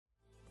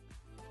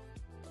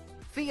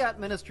Fiat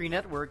Ministry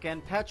Network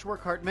and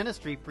Patchwork Heart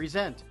Ministry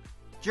present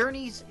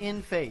Journeys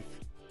in Faith.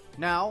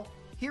 Now,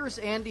 here's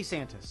Andy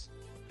Santis.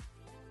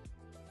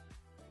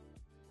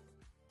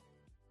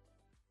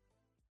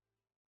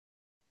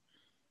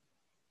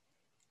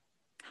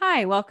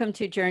 Hi, welcome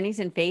to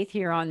Journeys in Faith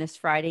here on this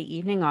Friday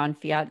evening on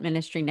Fiat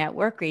Ministry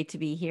Network. Great to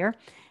be here.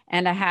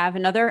 And I have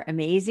another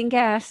amazing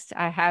guest.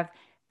 I have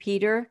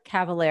Peter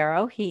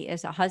Cavallaro. He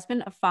is a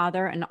husband, a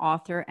father, an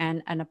author,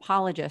 and an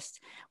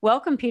apologist.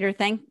 Welcome, Peter.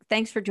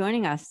 Thanks for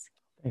joining us.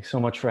 Thanks so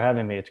much for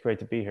having me. It's great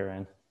to be here,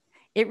 Ann.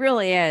 It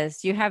really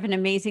is. You have an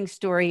amazing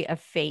story of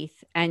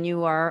faith, and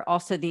you are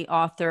also the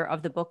author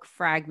of the book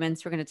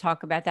Fragments. We're going to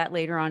talk about that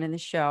later on in the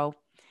show.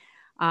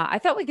 I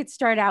thought we could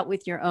start out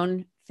with your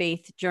own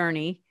faith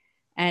journey.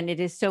 And it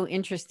is so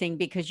interesting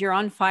because you're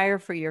on fire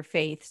for your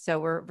faith. So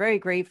we're very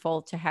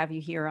grateful to have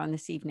you here on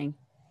this evening.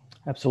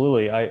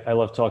 Absolutely. I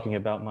love talking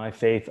about my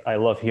faith. I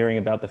love hearing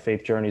about the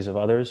faith journeys of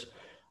others.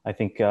 I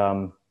think,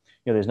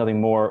 there's nothing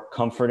more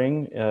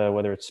comforting,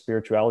 whether it's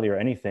spirituality or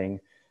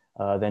anything,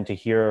 than to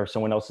hear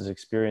someone else's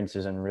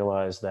experiences and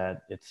realize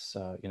that it's,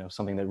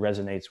 something that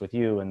resonates with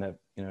you and that,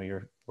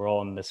 we're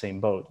all in the same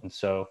boat. And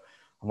so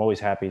I'm always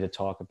happy to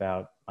talk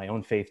about my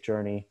own faith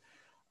journey.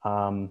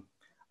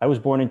 I was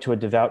born into a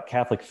devout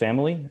Catholic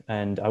family,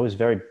 and I was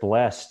very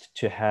blessed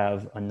to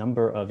have a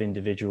number of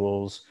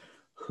individuals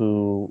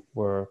who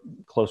were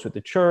close with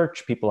the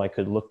church, people I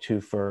could look to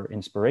for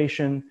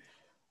inspiration.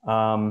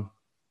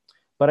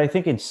 But I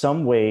think in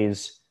some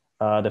ways,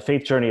 the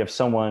faith journey of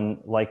someone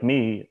like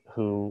me,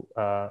 who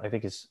I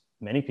think is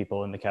many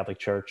people in the Catholic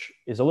Church,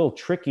 is a little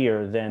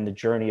trickier than the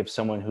journey of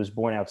someone who's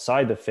born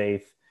outside the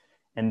faith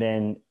and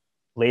then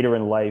later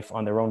in life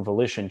on their own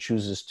volition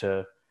chooses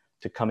to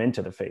come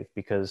into the faith,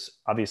 because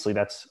obviously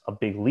that's a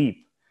big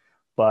leap.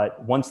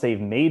 But once they've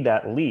made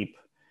that leap,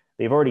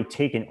 they've already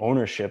taken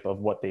ownership of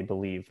what they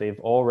believe. They've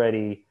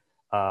already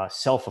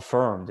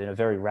self-affirmed in a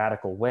very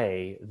radical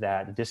way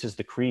that this is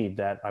the creed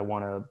that I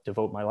want to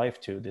devote my life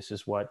to. This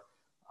is what,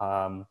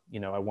 I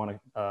want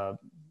to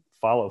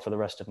follow for the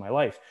rest of my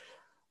life.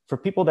 For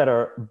people that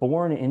are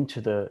born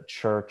into the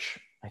church,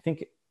 I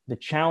think the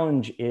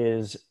challenge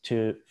is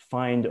to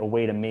find a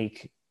way to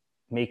make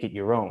it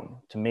your own,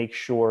 to make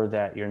sure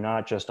that you're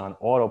not just on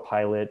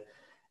autopilot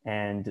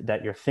and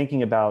that you're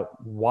thinking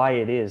about why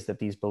it is that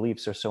these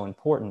beliefs are so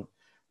important,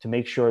 to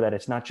make sure that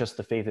it's not just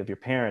the faith of your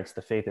parents,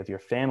 the faith of your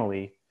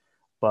family,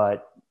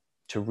 but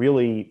to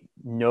really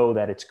know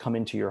that it's come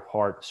into your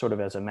heart sort of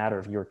as a matter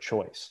of your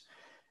choice.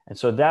 And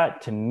so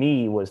that to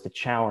me was the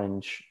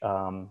challenge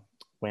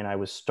when I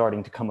was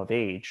starting to come of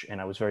age.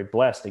 And I was very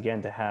blessed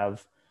again to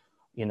have,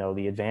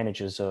 the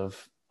advantages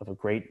of a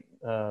great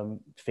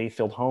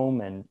faith-filled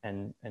home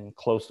and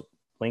close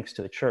links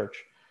to the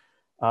church.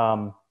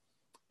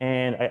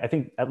 And I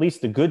think at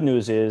least the good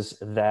news is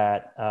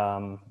that,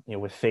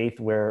 with faith,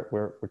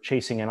 we're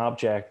chasing an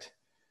object,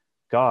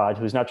 God,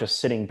 who's not just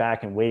sitting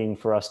back and waiting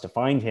for us to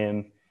find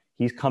him.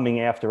 He's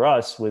coming after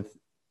us with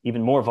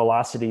even more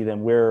velocity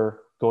than we're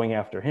going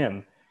after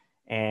him.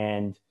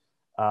 And,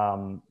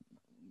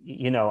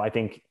 I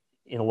think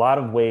in a lot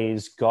of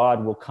ways,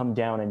 God will come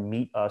down and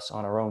meet us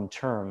on our own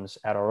terms,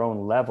 at our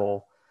own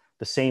level,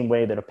 the same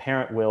way that a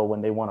parent will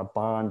when they want to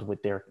bond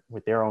with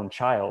their own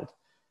child.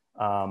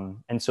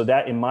 And so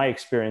that, in my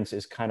experience,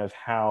 is kind of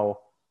how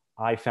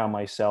I found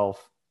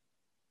myself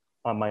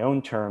on my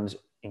own terms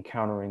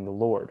encountering the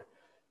Lord.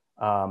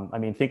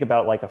 Think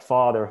about like a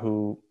father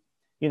who,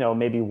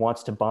 maybe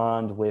wants to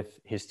bond with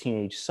his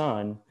teenage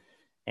son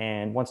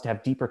and wants to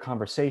have deeper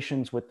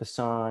conversations with the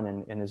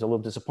son and is a little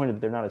disappointed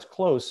that they're not as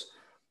close.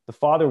 The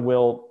father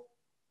will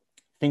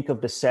think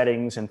of the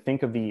settings and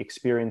think of the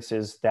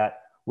experiences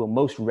that will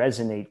most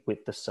resonate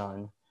with the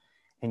son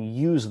and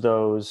use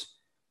those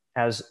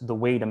as the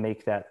way to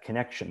make that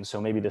connection.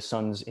 So maybe the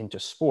son's into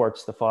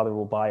sports, the father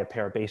will buy a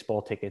pair of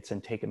baseball tickets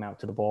and take him out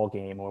to the ball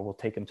game, or will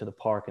take him to the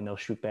park and they'll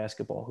shoot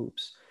basketball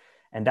hoops.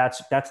 And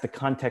that's the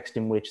context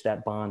in which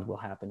that bond will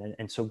happen.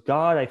 And so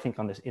God, I think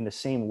in the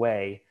same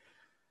way,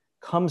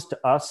 comes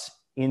to us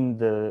in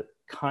the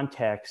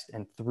context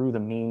and through the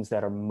means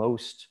that are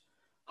most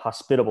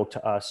hospitable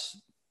to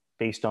us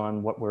based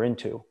on what we're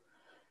into.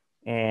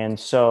 And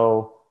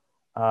so,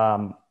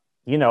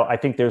 I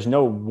think there's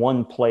no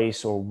one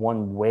place or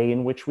one way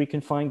in which we can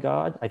find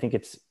God. I think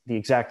it's the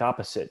exact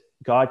opposite.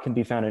 God can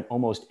be found in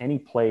almost any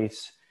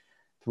place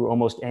through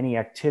almost any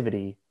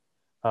activity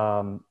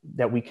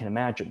that we can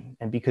imagine.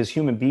 And because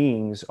human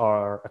beings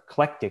are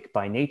eclectic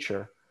by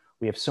nature,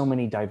 we have so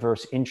many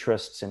diverse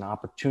interests and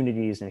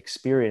opportunities and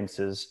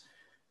experiences,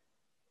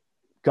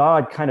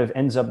 God kind of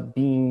ends up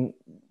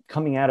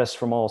coming at us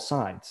from all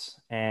sides.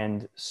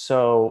 And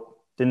so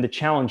then the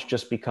challenge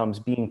just becomes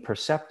being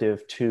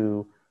perceptive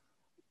to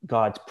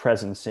God's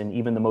presence in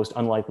even the most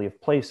unlikely of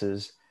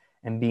places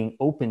and being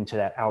open to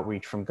that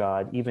outreach from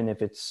God, even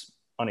if it's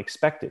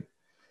unexpected.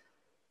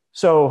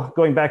 So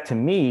going back to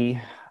me,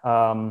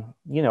 I'm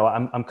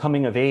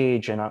coming of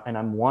age and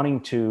I'm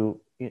wanting to,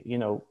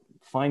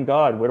 find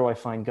God. Where do I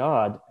find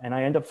God? And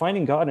I end up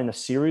finding God in a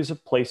series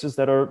of places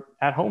that are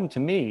at home to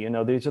me.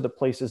 These are the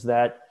places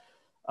that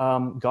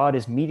God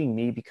is meeting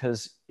me,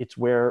 because it's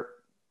where,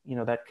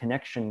 that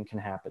connection can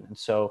happen. And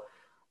so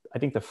I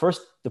think the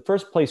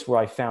first place where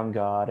I found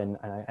God and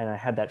I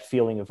had that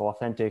feeling of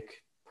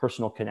authentic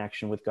personal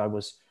connection with God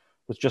was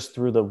just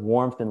through the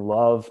warmth and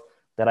love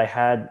that I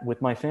had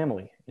with my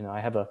family. I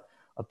have a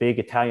big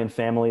Italian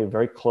family, a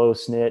very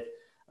close knit,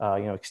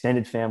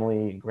 extended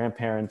family,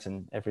 grandparents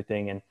and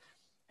everything.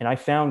 And I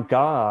found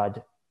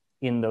God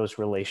in those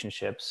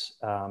relationships.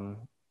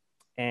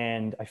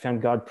 And I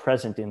found God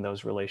present in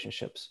those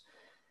relationships.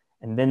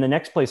 And then the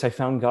next place I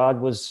found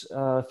God was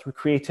through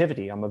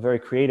creativity. I'm a very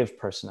creative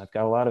person. I've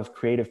got a lot of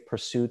creative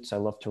pursuits. I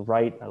love to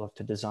write. I love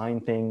to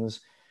design things.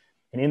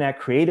 And in that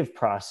creative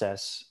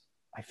process,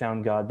 I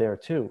found God there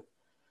too.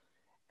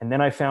 And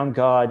then I found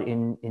God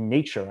in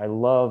nature. I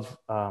love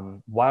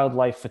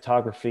wildlife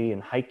photography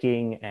and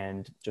hiking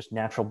and just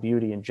natural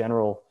beauty in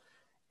general.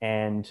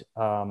 And,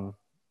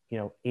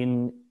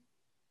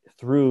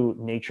 through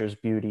nature's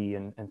beauty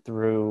and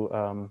through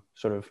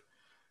sort of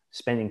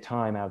spending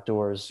time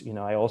outdoors,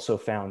 I also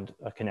found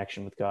a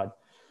connection with God.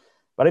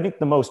 But I think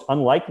the most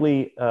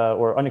unlikely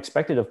or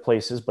unexpected of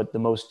places, but the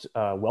most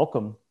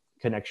welcome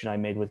connection I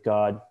made with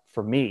God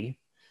for me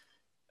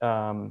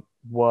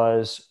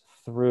was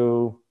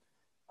through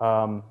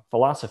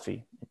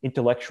philosophy,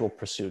 intellectual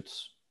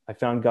pursuits. I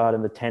found God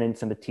in the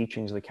tenets and the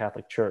teachings of the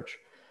Catholic Church,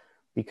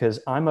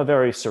 because I'm a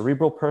very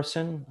cerebral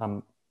person.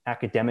 I'm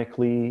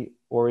academically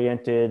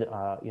oriented.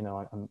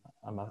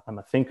 I'm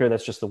a thinker.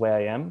 That's just the way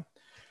I am.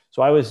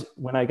 So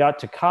when I got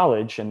to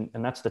college, and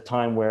that's the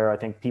time where I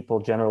think people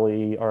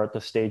generally are at the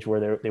stage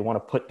where they want to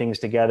put things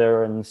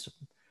together and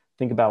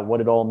think about what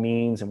it all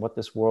means and what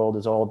this world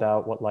is all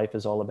about, what life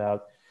is all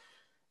about.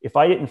 If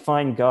I didn't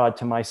find God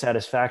to my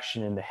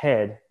satisfaction in the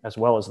head as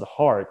well as the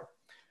heart,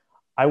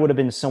 I would have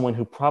been someone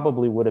who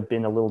probably would have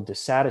been a little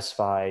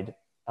dissatisfied.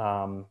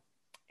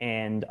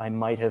 And I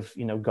might have,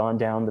 gone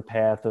down the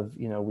path of,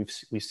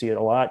 we see it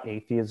a lot,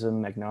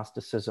 atheism,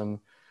 agnosticism.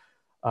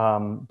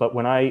 But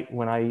when I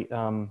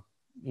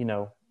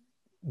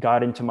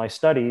got into my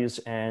studies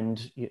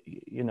and,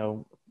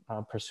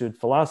 pursued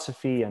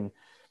philosophy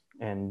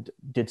and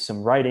did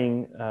some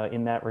writing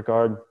in that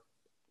regard,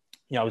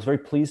 I was very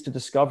pleased to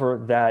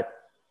discover that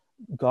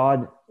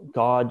God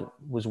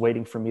was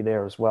waiting for me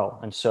there as well.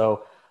 And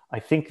so I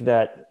think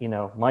that,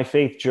 my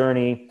faith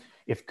journey,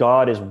 if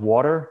God is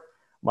water,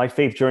 my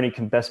faith journey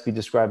can best be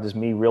described as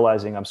me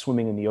realizing I'm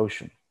swimming in the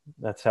ocean.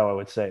 That's how I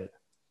would say it.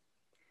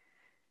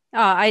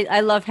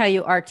 I love how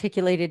you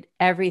articulated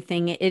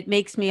everything. It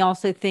makes me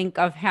also think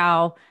of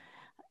how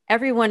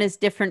everyone is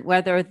different,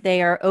 whether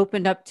they are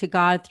opened up to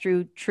God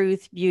through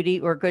truth, beauty,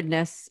 or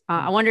goodness.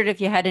 I wondered if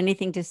you had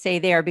anything to say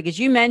there, because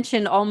you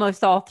mentioned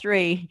almost all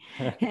three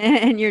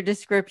in your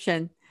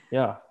description.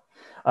 Yeah.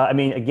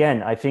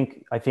 Again, I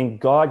think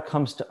God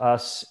comes to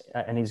us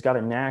and he's got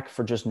a knack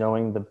for just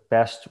knowing the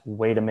best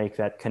way to make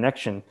that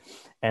connection.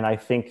 And I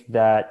think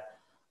that,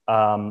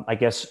 I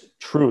guess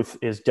truth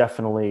is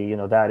definitely,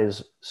 that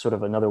is sort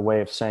of another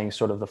way of saying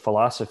sort of the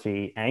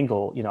philosophy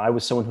angle. I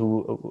was someone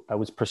who I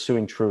was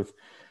pursuing truth.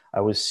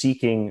 I was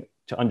seeking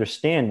to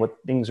understand what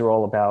things are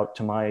all about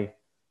to my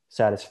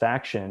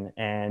satisfaction.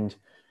 And,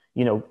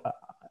 maybe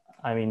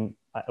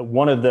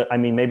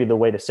the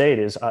way to say it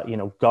is,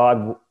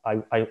 God,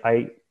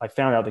 I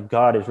found out that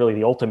God is really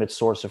the ultimate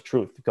source of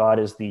truth. God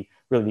is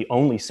really the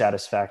only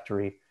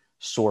satisfactory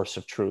source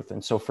of truth.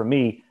 And so for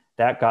me,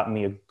 that got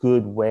me a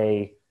good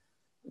way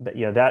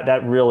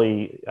that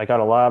really, I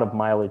got a lot of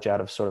mileage out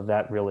of sort of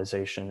that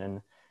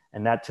realization.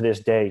 And that to this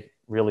day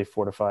really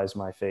fortifies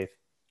my faith.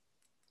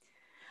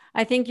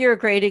 I think you're a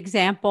great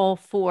example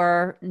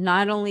for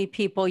not only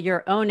people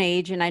your own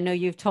age, and I know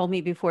you've told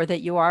me before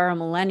that you are a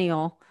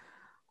millennial,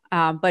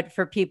 but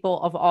for people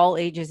of all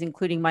ages,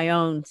 including my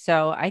own.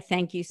 So I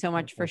thank you so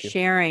much for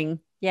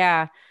sharing.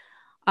 Yeah.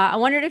 I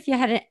wondered if you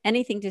had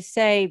anything to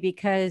say,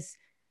 because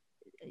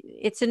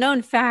it's a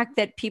known fact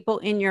that people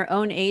in your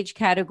own age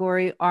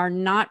category are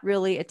not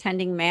really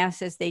attending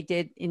mass as they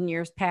did in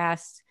years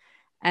past,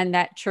 and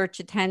that church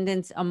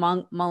attendance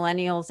among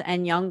millennials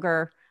and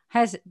younger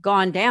has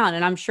gone down.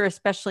 And I'm sure,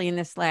 especially in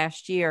this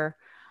last year.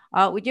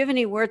 Would you have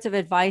any words of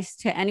advice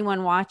to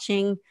anyone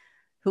watching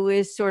who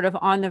is sort of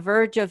on the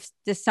verge of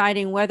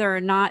deciding whether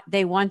or not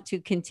they want to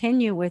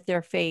continue with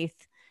their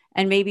faith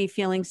and maybe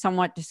feeling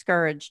somewhat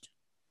discouraged?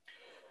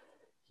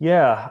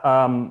 Yeah,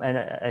 and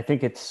I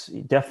think it's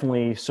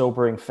definitely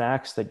sobering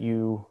facts that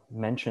you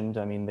mentioned.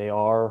 I mean, they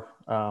are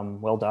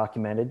well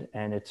documented,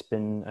 and it's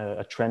been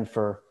a trend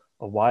for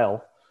a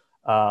while.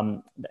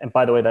 And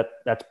by the way,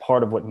 that's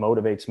part of what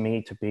motivates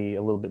me to be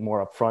a little bit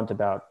more upfront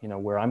about,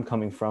 where I'm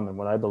coming from and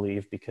what I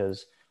believe,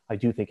 because I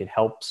do think it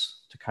helps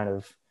to kind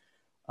of,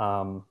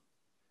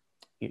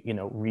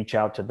 reach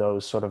out to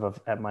those sort of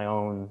at my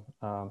own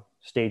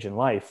stage in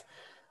life.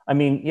 I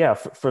mean, yeah,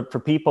 for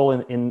people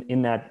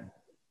in that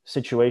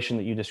situation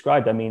that you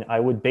described, I mean, I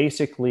would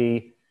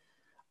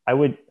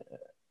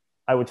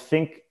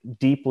think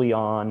deeply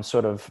on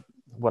sort of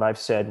what I've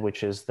said,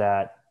 which is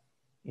that,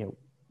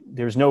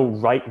 there's no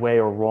right way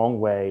or wrong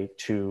way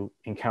to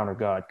encounter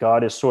God.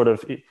 God is sort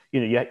of,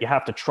 you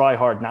have to try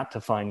hard not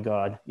to find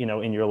God,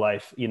 in your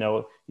life.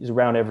 He's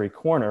around every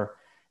corner.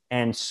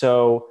 And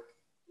so,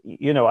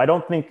 I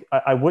don't think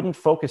I wouldn't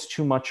focus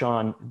too much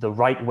on the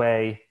right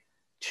way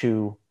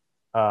to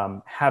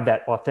have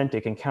that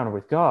authentic encounter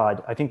with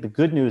God. I think the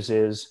good news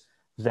is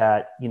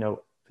that,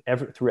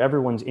 through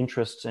everyone's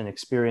interests and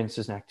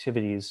experiences and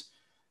activities,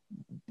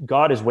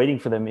 God is waiting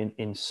for them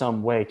in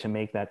some way to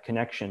make that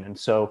connection. And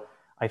so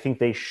I think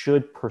they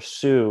should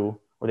pursue,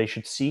 or they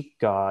should seek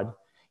God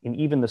in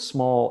even the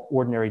small,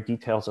 ordinary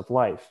details of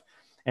life.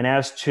 And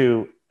as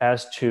to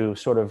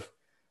sort of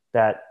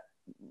that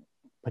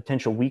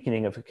potential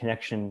weakening of a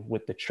connection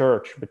with the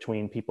church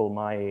between people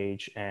my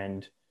age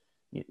and,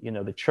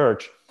 the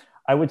church,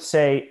 I would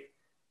say,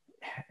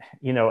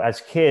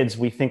 as kids,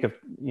 we think of,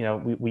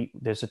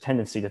 there's a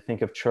tendency to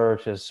think of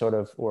church as sort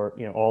of, or,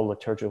 all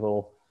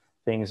liturgical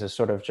things as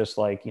sort of just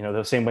like,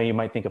 the same way you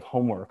might think of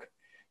homework.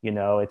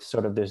 It's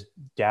sort of this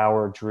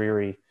dour,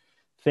 dreary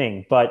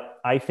thing. But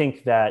I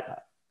think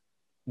that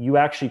you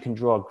actually can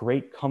draw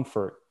great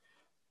comfort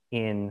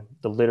in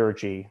the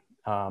liturgy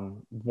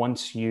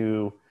once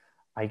you,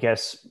 I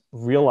guess,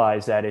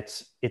 realize that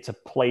it's a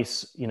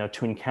place,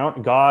 to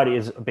encounter. God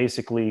is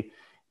basically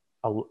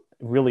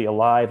really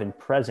alive and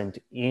present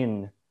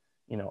in,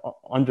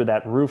 under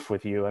that roof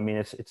with you. I mean,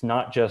 it's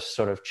not just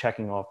sort of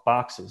checking off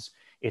boxes.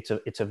 It's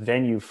a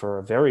venue for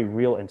a very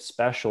real and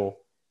special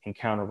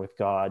encounter with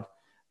God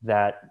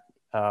that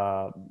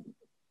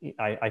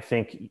I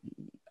think,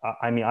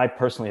 I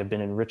personally have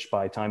been enriched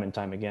by time and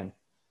time again.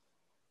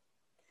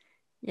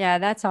 Yeah,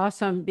 that's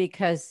awesome,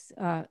 because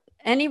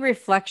any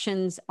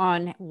reflections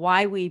on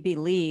why we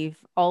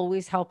believe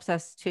always helps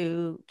us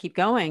to keep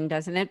going,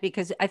 doesn't it?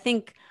 Because I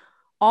think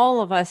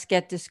all of us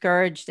get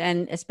discouraged,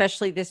 and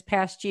especially this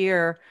past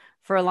year,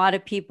 for a lot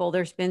of people,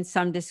 there's been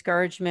some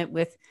discouragement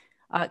with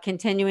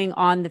continuing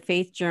on the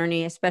faith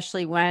journey,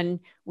 especially when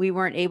we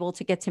weren't able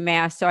to get to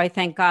Mass. So I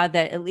thank God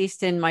that at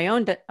least in my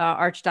own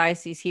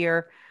archdiocese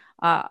here,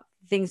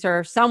 things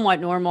are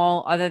somewhat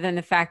normal, other than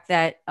the fact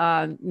that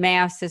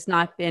Mass has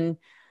not been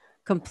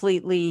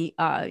completely,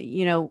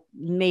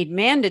 made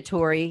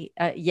mandatory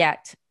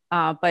yet.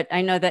 But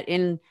I know that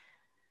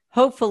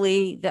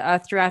hopefully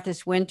throughout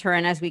this winter,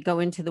 and as we go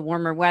into the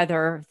warmer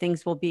weather,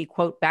 things will be,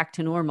 quote, back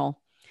to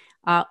normal.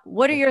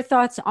 What are your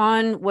thoughts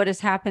on what has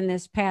happened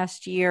this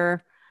past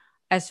year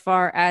as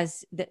far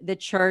as the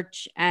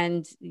church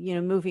and,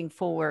 moving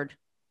forward?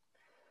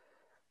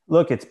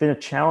 Look, it's been a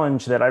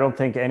challenge that I don't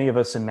think any of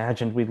us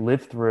imagined we'd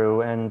live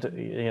through, and,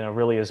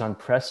 really is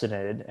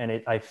unprecedented. And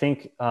it, I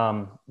think,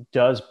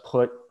 does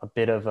put a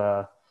bit of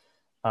a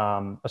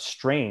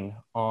strain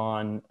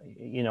on,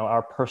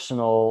 our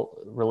personal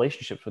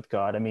relationships with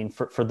God. I mean,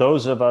 for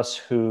those of us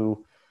for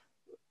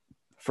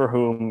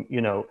whom,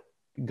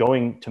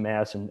 going to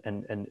Mass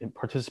and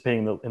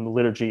participating in the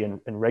liturgy and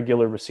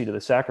regular receipt of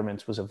the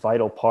sacraments was a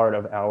vital part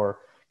of our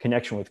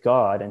connection with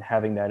God, and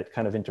having that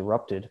kind of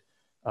interrupted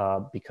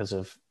because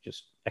of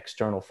just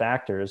external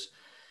factors,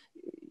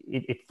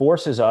 it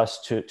forces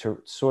us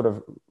to sort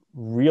of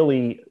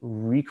really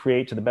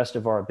recreate, to the best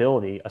of our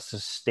ability, a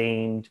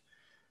sustained,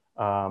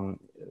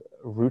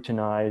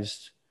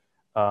 routinized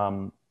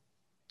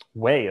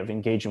way of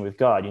engaging with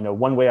God.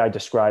 One way I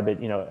describe it,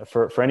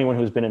 for anyone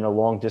who's been in a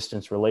long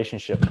distance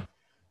relationship,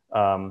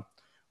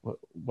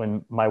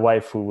 when my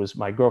wife, who was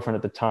my girlfriend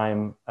at the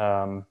time,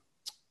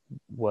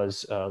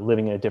 was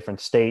living in a different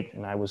state,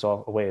 and I was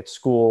away at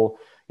school,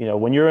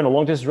 when you're in a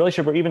long distance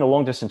relationship, or even a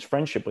long distance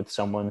friendship with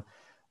someone,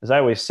 as I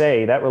always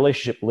say, that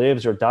relationship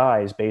lives or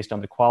dies based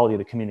on the quality of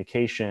the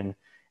communication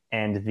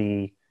and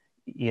the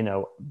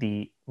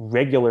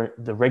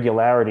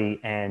regularity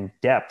and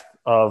depth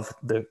of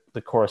the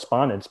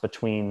correspondence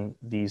between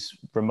these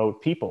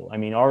remote people. I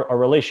mean, our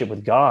relationship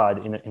with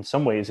God in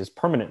some ways is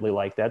permanently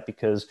like that,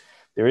 because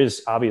there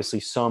is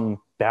obviously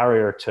some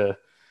barrier to,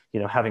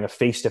 having a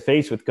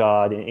face-to-face with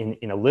God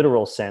in a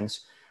literal sense.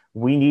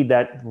 We need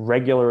the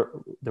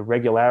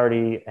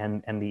regularity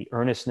and the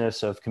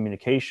earnestness of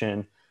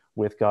communication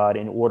with God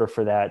in order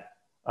for that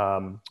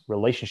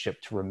relationship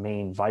to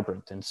remain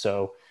vibrant. And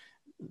so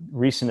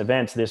recent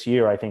events this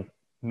year, I think,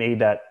 made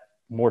that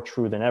more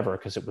true than ever,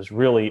 because it was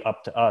really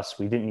up to us.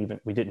 We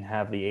didn't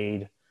have the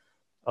aid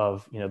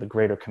of, the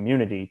greater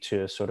community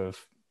to sort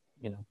of,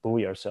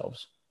 buoy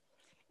ourselves.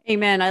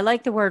 Amen. I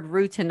like the word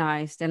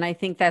routinized, and I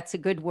think that's a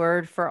good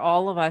word for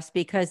all of us,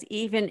 because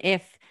even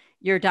if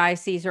your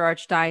diocese or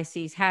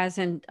archdiocese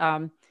hasn't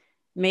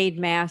made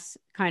Mass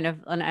kind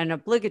of an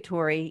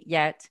obligatory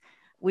yet,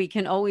 we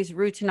can always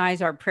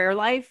routinize our prayer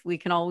life. We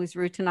can always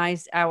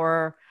routinize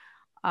our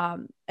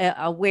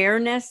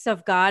awareness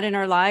of God in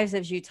our lives,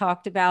 as you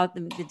talked about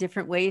the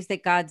different ways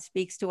that God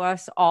speaks to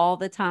us all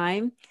the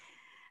time.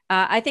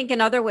 I think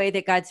another way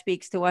that God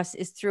speaks to us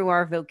is through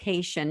our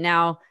vocation.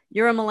 Now,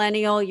 you're a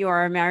millennial, you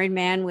are a married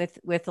man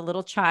with a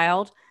little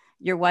child,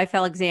 your wife,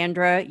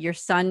 Alexandra, your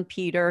son,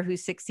 Peter,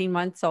 who's 16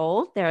 months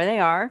old. There they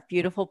are.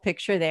 Beautiful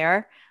picture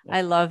there.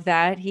 I love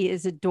that. He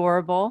is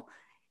adorable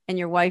and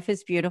your wife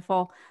is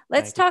beautiful.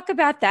 Let's Thank you. talk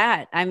about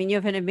that. I mean, you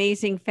have an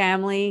amazing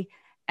family,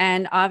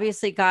 and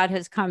obviously God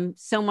has come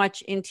so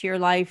much into your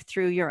life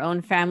through your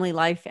own family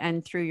life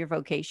and through your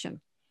vocation.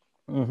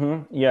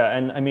 Yeah,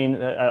 and I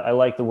mean, I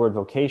like the word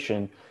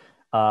vocation.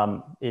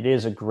 It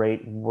is a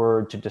great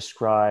word to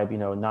describe,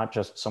 not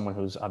just someone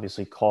who's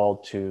obviously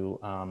called to,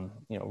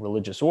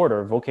 religious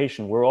order.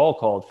 Vocation, we're all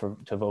called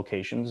to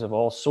vocations of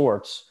all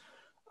sorts,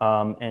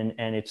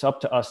 and it's up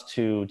to us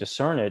to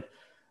discern it.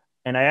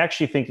 And I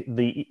actually think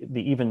the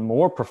even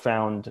more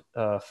profound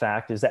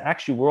fact is that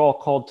actually we're all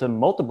called to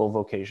multiple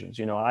vocations.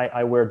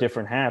 I wear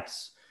different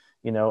hats.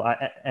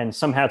 And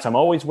some hats I'm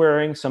always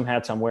wearing, some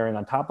hats I'm wearing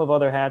on top of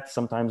other hats.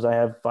 Sometimes I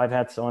have 5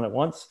 hats on at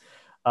once.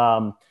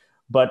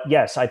 But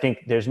yes, I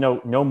think there's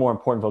no more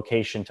important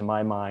vocation to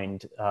my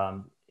mind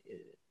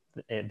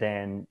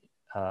than,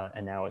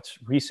 and now it's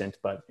recent,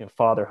 but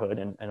fatherhood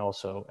and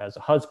also as a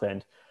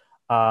husband.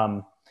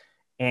 And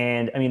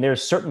I mean,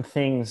 there's certain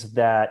things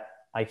that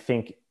I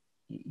think,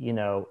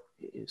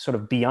 sort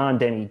of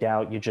beyond any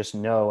doubt, you just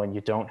know, and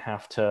you don't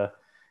have to,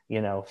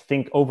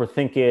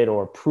 overthink it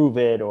or prove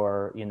it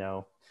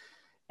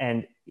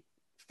and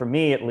for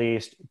me, at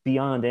least,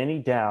 beyond any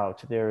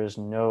doubt, there's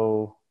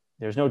no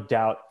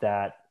doubt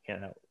that,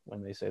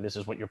 when they say this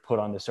is what you're put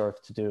on this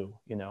earth to do,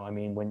 I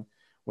mean,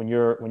 when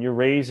you're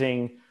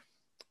raising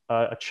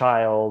a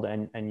child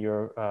and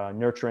you're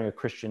nurturing a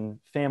Christian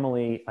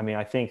family, I mean,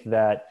 I think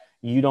that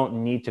you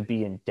don't need to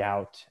be in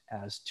doubt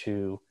as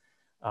to,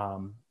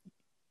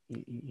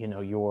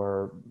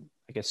 your,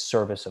 I guess,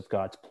 service of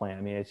God's plan.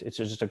 I mean, it's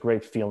just a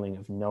great feeling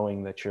of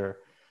knowing that you're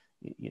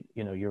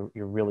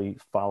really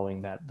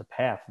following the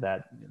path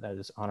that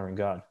is honoring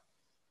God.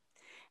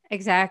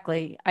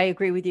 Exactly. I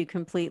agree with you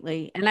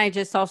completely. And I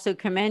just also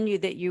commend you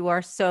that you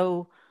are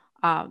so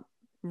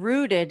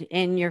rooted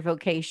in your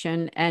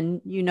vocation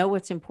and you know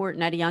what's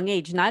important at a young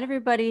age. Not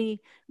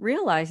everybody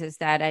realizes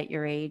that at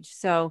your age.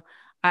 So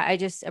I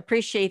just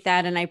appreciate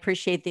that. And I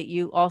appreciate that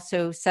you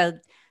also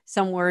said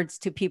some words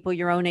to people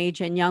your own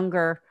age and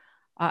younger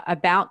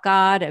about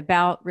God,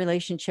 about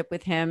relationship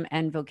with him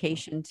and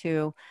vocation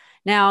too.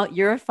 Now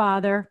you're a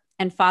father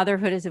and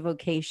fatherhood is a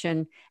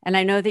vocation. And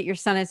I know that your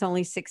son is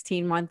only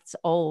 16 months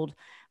old,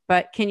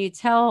 but can you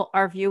tell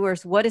our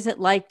viewers, what is it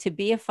like to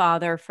be a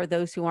father for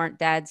those who aren't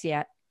dads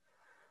yet?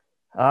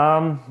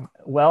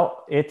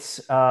 Well,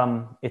 it's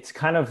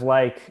kind of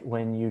like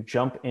when you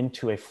jump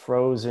into a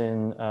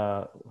frozen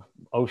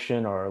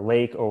ocean or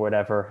lake or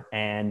whatever,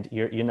 and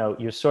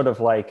you're sort of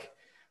like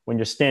when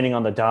you're standing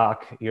on the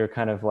dock, you're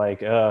kind of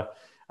like,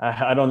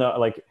 I don't know,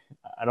 like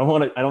I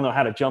don't know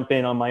how to jump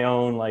in on my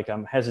own, like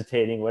I'm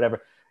hesitating,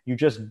 whatever. You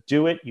just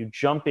do it, you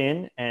jump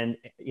in, and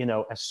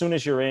as soon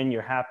as you're in,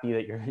 you're happy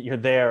that you're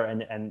there,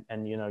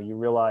 and you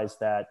realize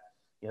that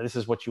this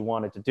is what you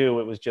wanted to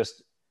do. It was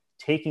just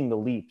taking the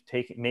leap,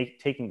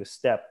 taking the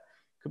step.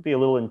 Could be a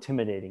little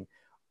intimidating,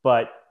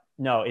 but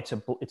no, it's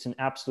an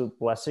absolute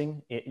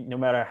blessing. No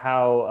matter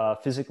how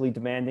physically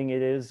demanding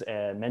it is,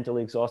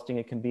 mentally exhausting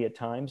it can be at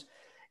times.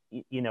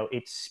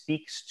 It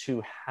speaks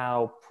to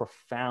how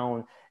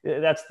profound.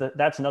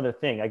 That's another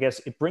thing. I guess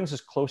it brings us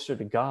closer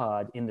to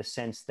God in the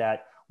sense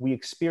that we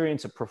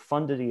experience a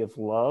profundity of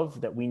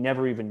love that we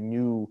never even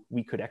knew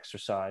we could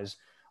exercise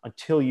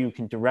until you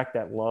can direct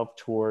that love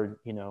toward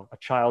a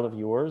child of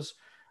yours.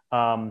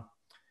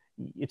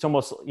 It's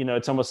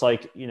almost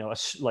like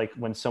like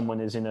when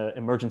someone is in an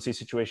emergency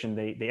situation,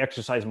 they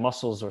exercise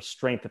muscles or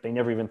strength that they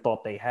never even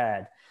thought they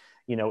had.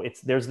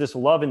 There's this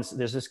love and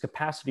there's this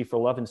capacity for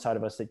love inside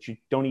of us that you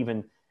don't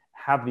even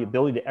have the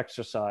ability to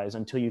exercise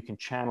until you can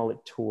channel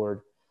it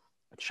toward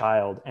a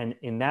child. And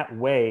in that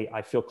way,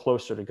 I feel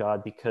closer to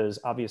God because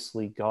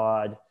obviously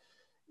God,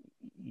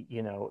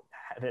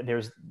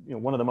 there's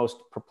one of the most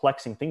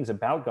perplexing things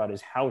about God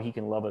is how he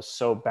can love us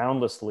so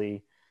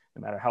boundlessly,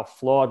 no matter how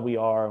flawed we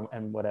are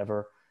and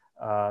whatever,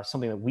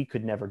 something that we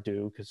could never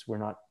do because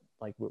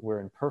we're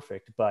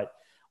imperfect. But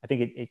I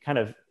think it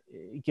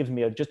gives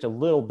me just a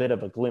little bit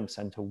of a glimpse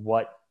into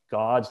what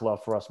God's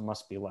love for us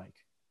must be like.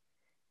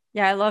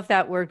 Yeah, I love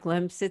that word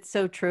glimpse. It's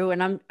so true.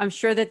 And I'm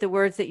sure that the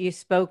words that you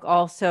spoke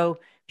also,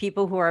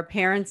 people who are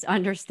parents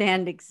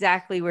understand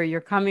exactly where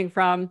you're coming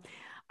from.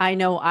 I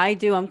know I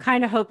do. I'm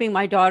kind of hoping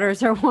my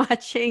daughters are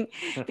watching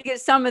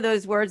because some of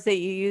those words that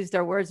you used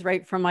are words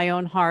right from my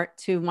own heart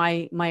to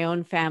my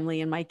own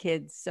family and my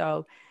kids.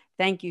 So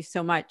thank you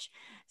so much.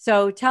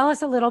 So tell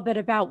us a little bit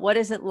about what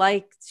is it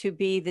like to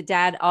be the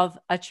dad of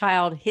a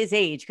child his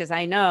age? Because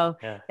I know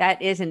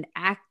that is an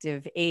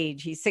active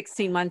age. He's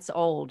 16 months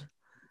old.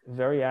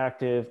 Very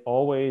active,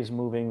 always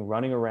moving,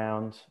 running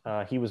around.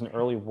 He was an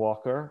early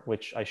walker,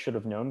 which I should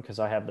have known because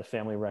I have the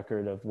family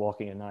record of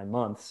walking at 9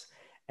 months.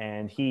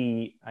 And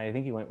I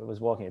think he was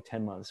walking at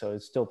 10 months. So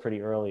it's still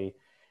pretty early.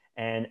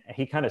 And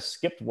he kind of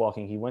skipped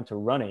walking. He went to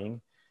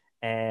running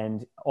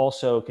and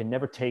also can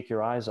never take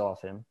your eyes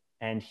off him.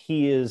 And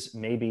he is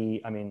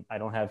I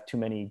don't have too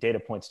many data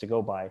points to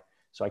go by.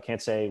 So I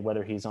can't say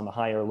whether he's on the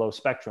high or low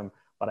spectrum,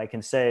 but I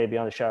can say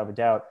beyond a shadow of a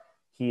doubt,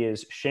 he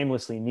is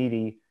shamelessly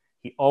needy.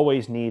 He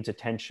always needs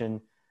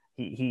attention.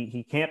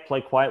 he can't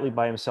play quietly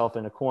by himself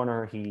in a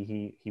corner.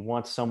 He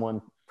wants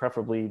someone,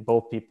 preferably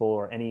both people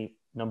or any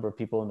number of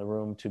people in the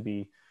room, to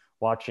be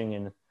watching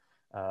and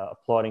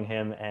applauding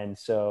him. And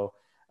so,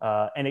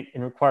 and it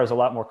requires a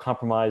lot more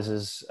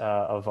compromises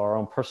of our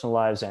own personal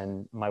lives,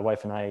 and my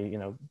wife and I,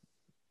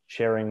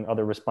 sharing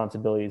other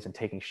responsibilities and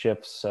taking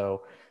shifts.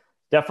 So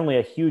definitely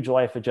a huge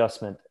life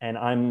adjustment. And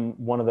I'm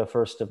one of the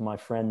first of my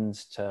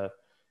friends to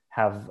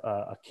have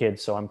a kid.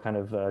 So I'm kind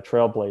of a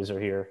trailblazer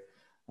here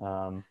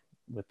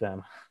with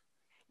them.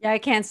 Yeah, I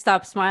can't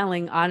stop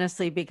smiling,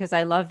 honestly, because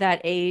I love that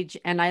age.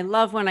 And I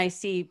love when I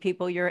see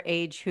people your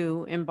age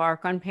who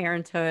embark on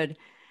parenthood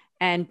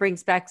and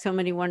brings back so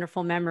many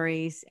wonderful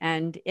memories.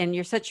 And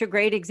you're such a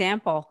great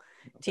example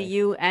to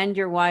you and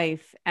your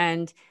wife.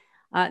 And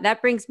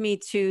that brings me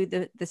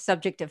to the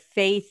subject of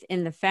faith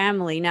in the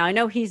family. Now, I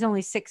know he's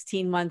only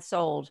 16 months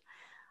old,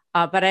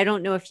 but I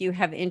don't know if you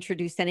have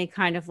introduced any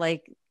kind of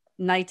like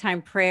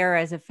nighttime prayer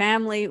as a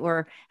family,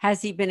 or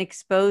has he been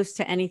exposed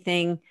to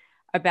anything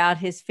about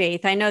his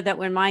faith? I know that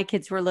when my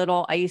kids were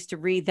little, I used to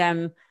read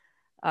them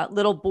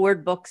little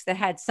board books that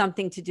had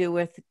something to do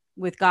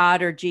with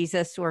God or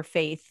Jesus or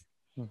faith.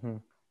 Mm-hmm.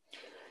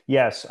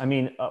 Yes, I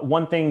mean,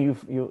 one thing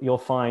you'll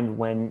find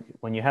when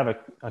you have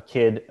a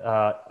kid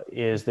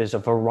is there's a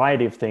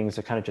variety of things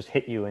that kind of just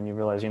hit you, and you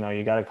realize, you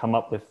got to come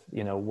up with,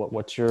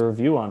 what's your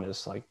view on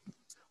this? Like,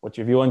 what's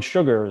your view on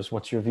sugars?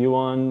 What's your view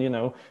on,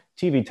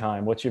 TV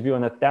time? What's your view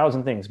on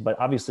 1,000 things? But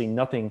obviously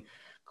nothing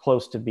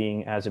close to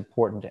being as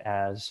important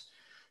as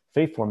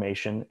faith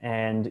formation.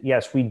 And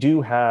yes, we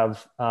do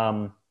have,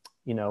 again,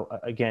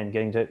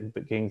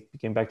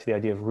 getting back to the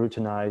idea of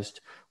routinized,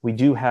 we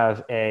do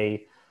have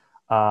a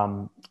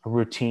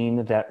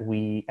routine that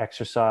we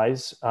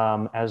exercise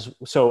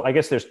so I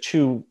guess there's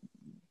two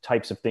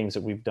types of things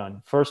that we've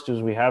done. First is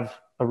we have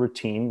a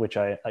routine, which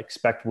I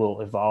expect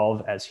will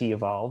evolve as he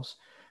evolves.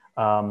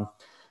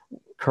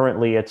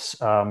 Currently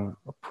it's a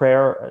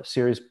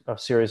series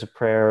of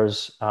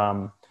prayers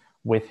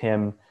with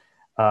him.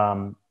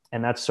 And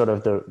that's sort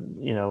of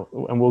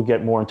and we'll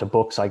get more into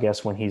books, I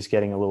guess, when he's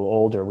getting a little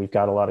older. We've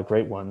got a lot of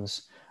great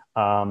ones.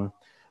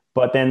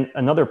 But then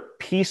another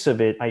piece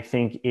of it, I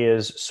think,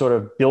 is sort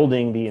of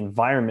building the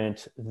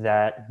environment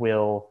that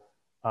will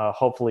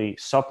hopefully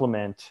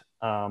supplement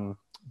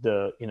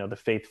the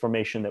faith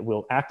formation that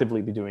we'll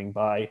actively be doing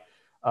by,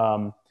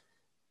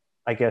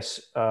 I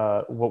guess,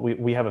 what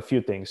we have a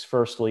few things.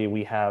 Firstly,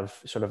 we have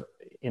sort of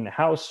in the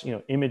house,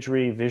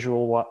 imagery,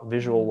 visual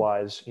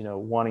wise,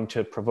 wanting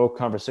to provoke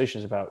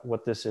conversations about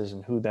what this is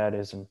and who that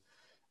is, and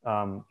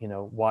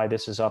why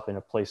this is up in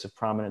a place of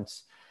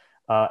prominence.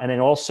 And then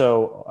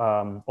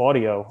also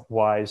audio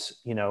wise,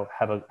 we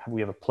have a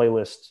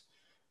playlist,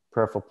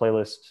 prayerful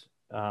playlist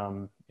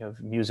of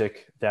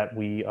music that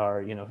we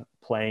are,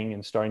 playing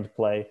and starting to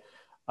play.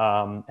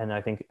 And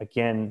I think,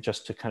 again,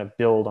 just to kind of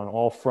build on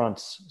all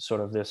fronts, sort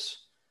of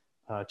this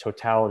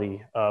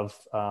totality of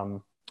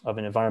an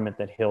environment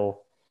that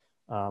he'll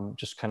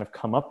just kind of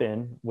come up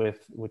in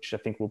with, which I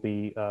think will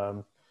be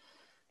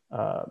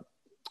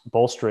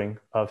bolstering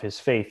of his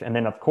faith. And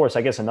then, of course,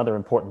 I guess another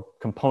important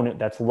component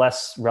that's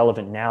less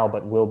relevant now,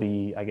 but will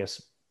be, I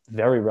guess,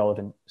 very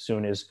relevant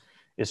soon is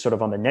sort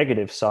of on the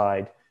negative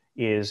side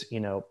is,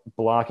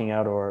 blocking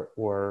out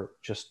or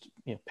just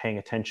paying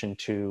attention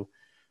to,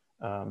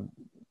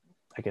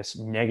 I guess,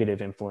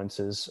 negative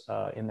influences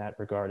in that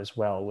regard as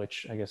well,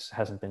 which I guess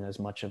hasn't been as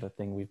much of a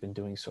thing we've been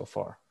doing so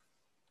far.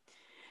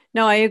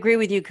 No, I agree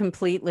with you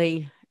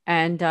completely.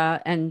 And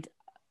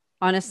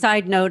on a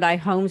side note, I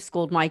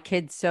homeschooled my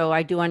kids, so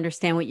I do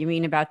understand what you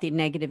mean about the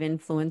negative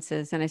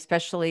influences, and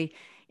especially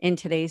in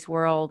today's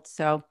world.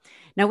 So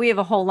now we have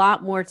a whole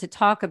lot more to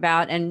talk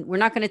about, and we're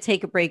not going to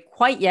take a break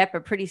quite yet,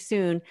 but pretty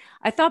soon.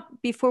 I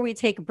thought before we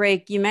take a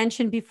break, you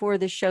mentioned before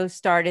the show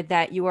started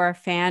that you are a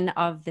fan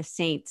of the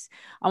Saints.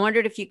 I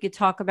wondered if you could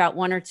talk about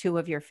one or two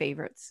of your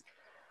favorites.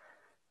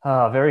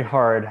 Very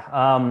hard.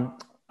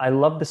 I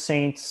love the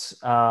Saints.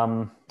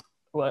 Well,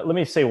 let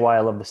me say why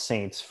I love the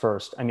Saints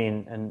first. I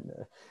mean, and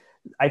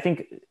I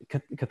think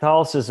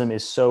Catholicism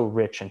is so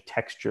rich and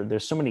textured.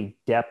 There's so many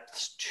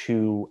depths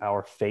to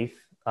our faith.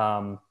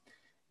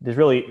 There's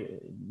really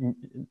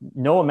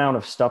no amount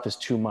of stuff is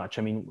too much.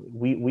 I mean,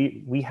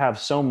 we have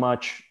so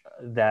much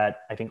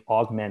that I think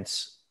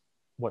augments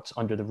what's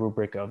under the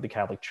rubric of the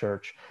Catholic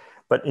Church.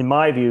 But in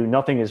my view,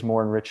 nothing is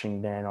more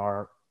enriching than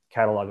our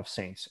catalog of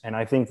saints. And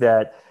I think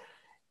that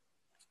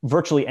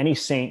virtually any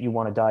saint you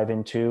want to dive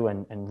into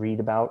and read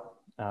about,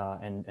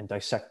 and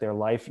dissect their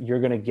life, you're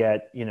going to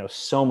get,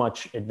 so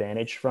much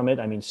advantage from it.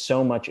 I mean,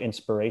 so much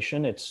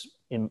inspiration. It's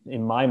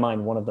in my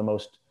mind, one of the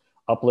most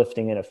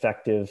uplifting and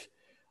effective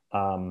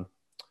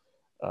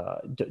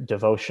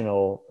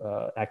devotional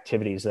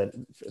activities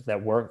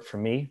that work for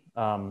me,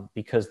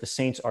 because the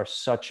saints are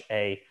such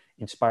a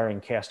inspiring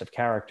cast of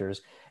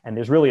characters, and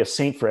there's really a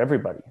saint for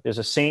everybody. There's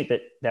a saint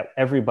that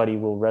everybody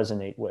will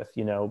resonate with,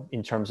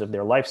 in terms of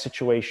their life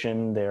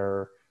situation,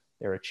 their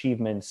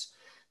achievements.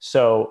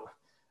 So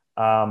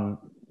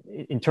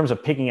in terms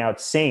of picking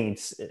out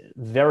saints,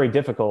 very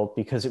difficult,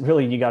 because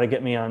you got to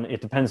get me on,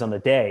 it depends on the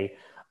day.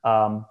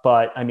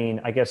 But I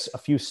mean, I guess a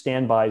few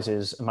standbys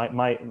is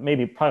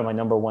probably my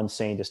number one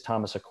saint is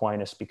Thomas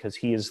Aquinas, because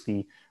he is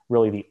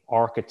really the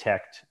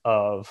architect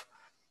of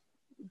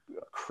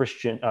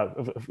Christian,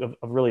 of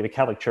really the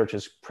Catholic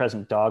Church's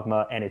present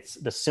dogma, and it's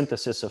the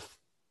synthesis of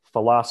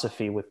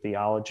philosophy with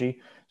theology.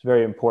 It's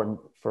very important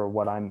for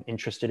what I'm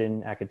interested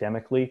in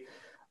academically.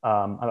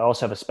 I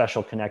also have a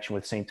special connection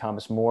with St.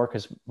 Thomas More,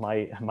 because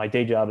my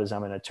day job is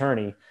I'm an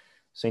attorney.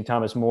 St.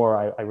 Thomas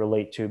More I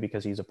relate to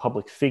because he's a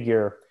public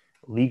figure,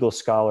 legal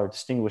scholar,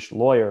 distinguished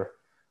lawyer,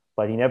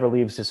 but he never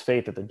leaves his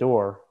faith at the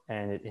door,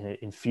 and it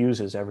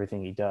infuses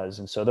everything he does.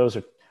 And so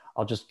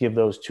I'll just give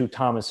those two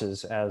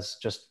Thomases as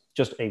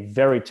just a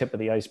very tip of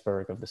the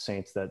iceberg of the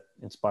saints that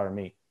inspire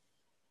me.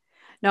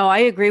 No, I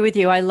agree with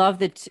you. I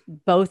love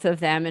both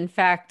of them. In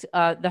fact,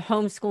 the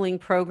homeschooling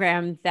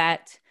program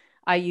that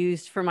I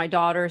used for my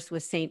daughters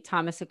was St.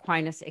 Thomas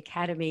Aquinas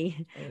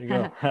Academy. There you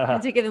go. I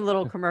had to give a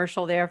little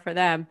commercial there for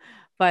them.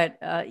 But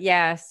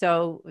yeah,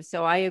 so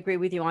I agree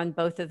with you on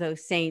both of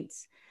those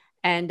saints.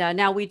 And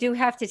now we do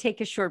have to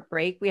take a short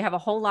break. We have a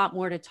whole lot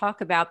more to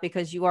talk about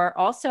because you are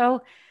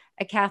also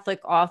a Catholic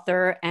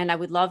author, and I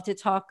would love to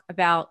talk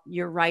about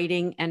your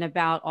writing and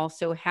about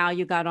also how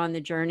you got on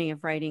the journey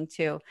of writing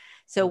too.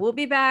 So we'll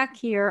be back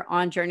here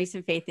on Journeys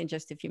in Faith in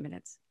just a few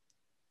minutes.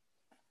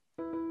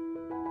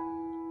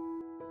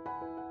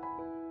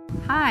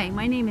 Hi,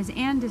 my name is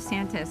Ann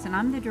DeSantis, and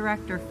I'm the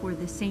director for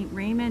the St.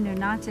 Raymond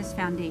Nonnatus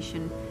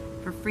Foundation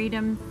for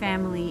Freedom,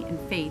 Family, and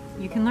Faith.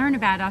 You can learn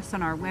about us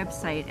on our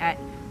website at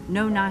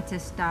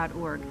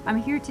nonnatus.org.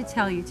 I'm here to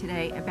tell you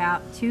today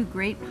about two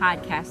great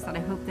podcasts that I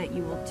hope that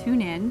you will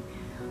tune in.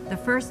 The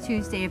first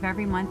Tuesday of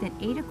every month at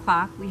 8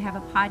 o'clock, we have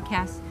a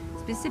podcast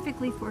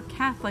specifically for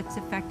Catholics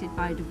affected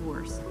by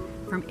divorce.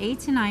 From 8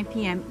 to 9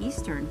 p.m.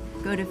 Eastern,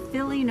 go to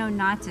Philly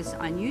Nonnatus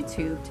on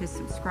YouTube to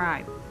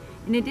subscribe.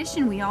 In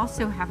addition, we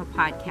also have a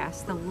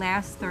podcast the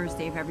last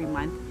Thursday of every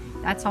month.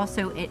 That's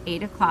also at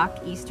 8 o'clock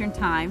Eastern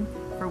Time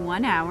for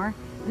 1 hour.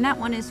 And that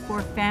one is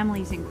for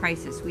families in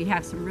crisis. We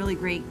have some really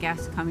great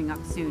guests coming up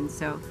soon,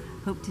 so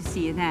hope to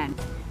see you then.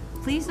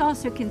 Please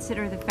also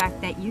consider the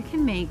fact that you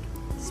can make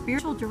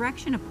spiritual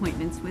direction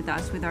appointments with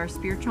us with our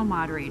spiritual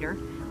moderator.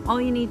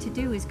 All you need to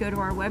do is go to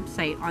our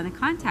website on the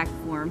contact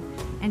form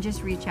and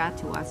just reach out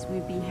to us.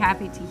 We'd be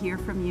happy to hear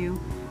from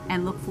you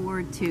and look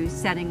forward to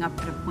setting up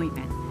an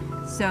appointment.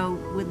 So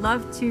we'd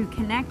love to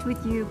connect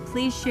with you.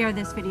 Please share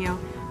this video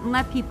and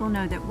let people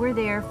know that we're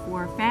there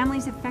for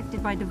families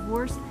affected by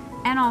divorce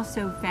and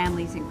also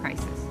families in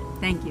crisis.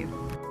 Thank you.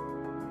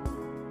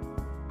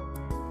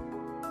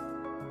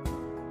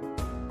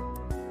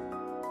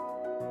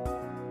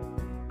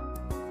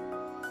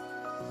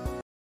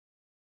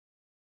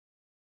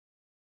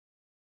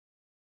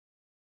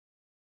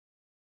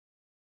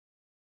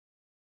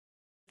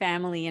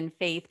 Family and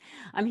Faith.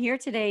 I'm here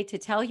today to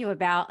tell you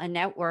about a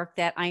network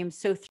that I am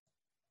so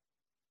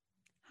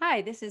Hi,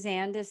 this is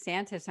Ann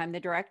DeSantis. I'm the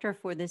director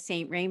for the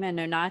St. Raymond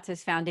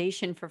Nonnatus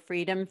Foundation for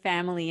Freedom,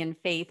 Family, and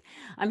Faith.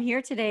 I'm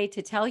here today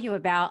to tell you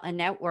about a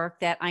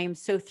network that I am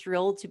so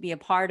thrilled to be a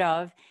part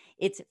of.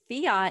 It's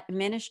Fiat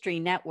Ministry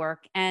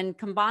Network, and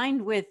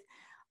combined with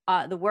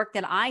the work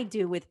that I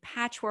do with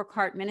Patchwork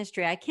Heart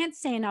Ministry, I can't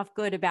say enough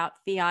good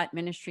about Fiat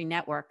Ministry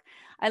Network.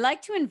 I'd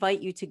like to invite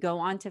you to go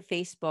onto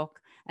Facebook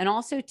and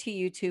also to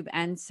YouTube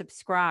and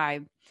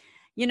subscribe.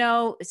 You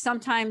know,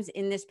 sometimes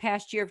in this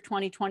past year of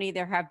 2020,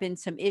 there have been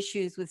some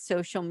issues with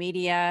social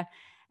media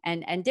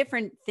and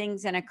different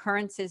things and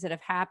occurrences that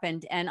have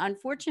happened. And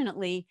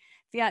unfortunately,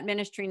 Fiat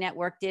Ministry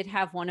Network did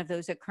have one of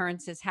those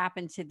occurrences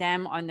happen to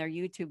them on their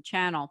YouTube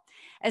channel.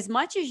 As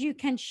much as you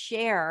can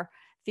share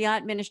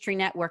Fiat Ministry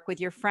Network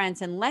with your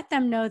friends and let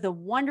them know the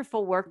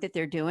wonderful work that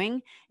they're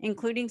doing,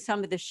 including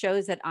some of the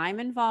shows that I'm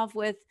involved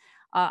with,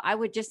 I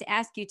would just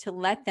ask you to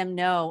let them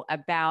know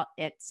about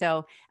it.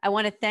 So I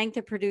want to thank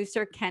the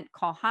producer, Kent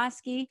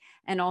Kolhosky,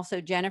 and also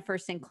Jennifer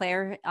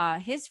Sinclair,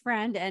 his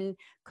friend and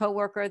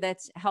coworker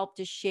that's helped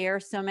to share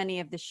so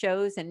many of the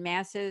shows and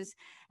masses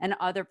and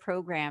other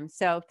programs.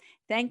 So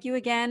thank you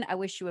again. I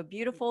wish you a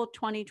beautiful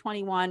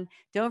 2021.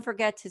 Don't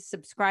forget to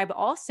subscribe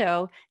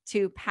also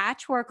to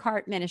Patchwork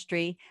Heart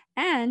Ministry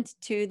and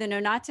to the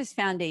Nonnatus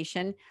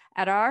Foundation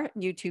at our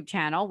YouTube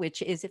channel,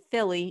 which is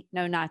Philly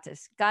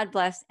Nonnatus. God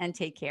bless and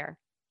take care.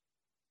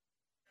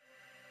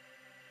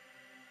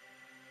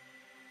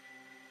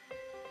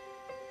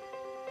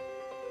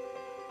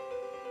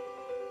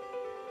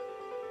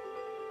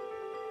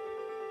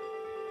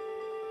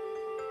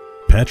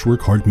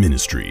 Patchwork Heart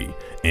Ministry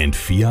and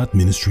Fiat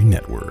Ministry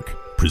Network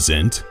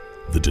present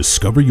the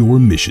Discover Your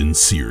Mission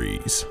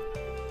series.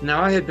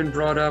 Now, I had been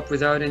brought up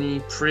without any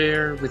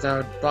prayer,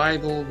 without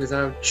Bible,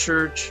 without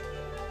church,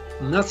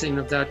 nothing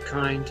of that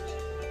kind.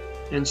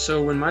 And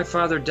so when my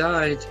father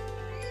died,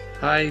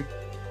 I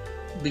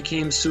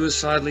became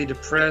suicidally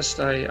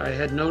depressed. I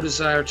had no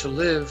desire to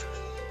live.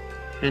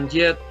 And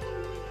yet,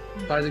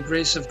 by the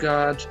grace of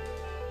God,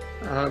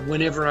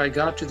 whenever I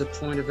got to the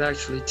point of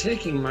actually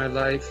taking my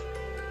life,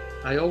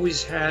 I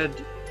always had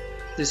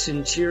this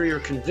interior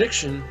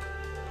conviction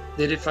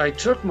that if I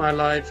took my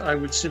life, I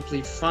would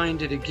simply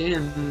find it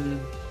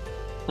again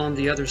on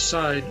the other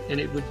side, and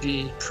it would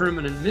be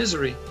permanent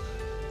misery.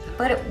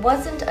 But it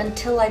wasn't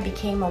until I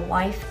became a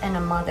wife and a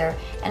mother,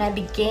 and I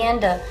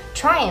began to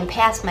try and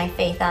pass my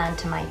faith on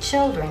to my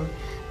children,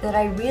 that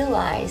I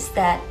realized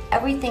that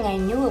everything I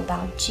knew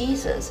about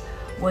Jesus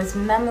was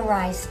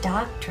memorized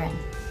doctrine.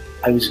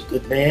 I was a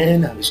good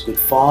man, I was a good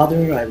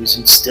father, I was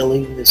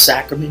instilling the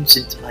sacraments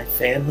into my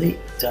family.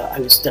 I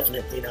was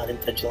definitely not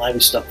intentional, I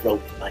was stuck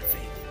broke in my faith.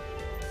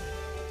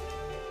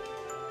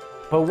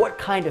 But what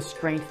kind of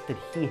strength did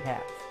he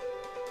have?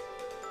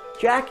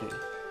 Jackie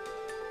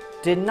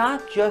did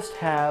not just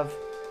have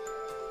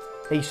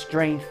a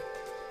strength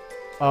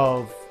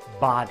of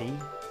body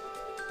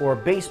or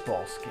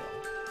baseball skill.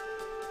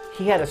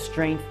 He had a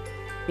strength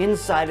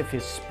inside of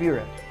his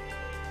spirit,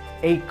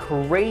 a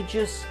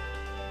courageous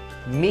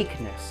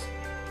meekness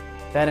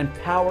that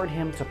empowered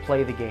him to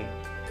play the game.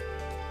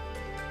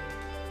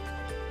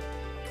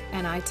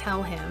 And I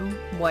tell him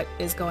what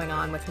is going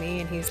on with me,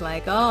 and he's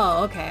like,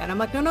 oh, okay. And I'm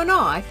like, no,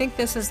 I think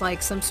this is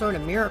like some sort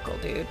of miracle,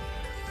 dude.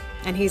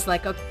 And he's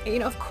like, okay,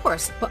 of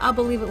course, but I'll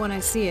believe it when I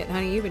see it.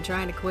 Honey, you've been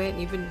trying to quit,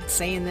 and you've been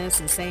saying this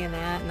and saying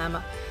that.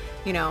 And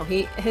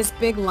his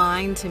big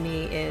line to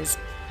me is,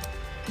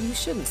 you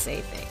shouldn't say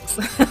things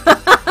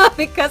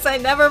because I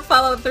never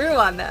follow through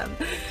on them.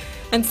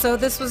 And so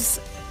this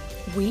was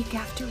week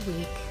after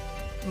week,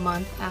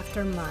 month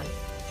after month.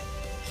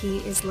 He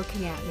is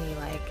looking at me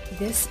like,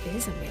 this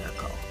is a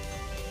miracle.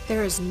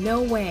 There is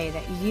no way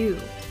that you,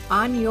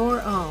 on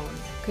your own,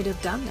 could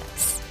have done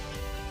this.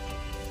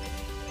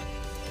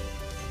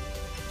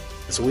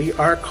 So we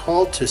are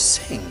called to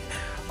sing.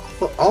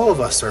 All of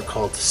us are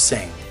called to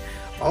sing.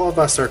 All of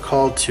us are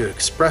called to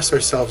express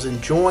ourselves and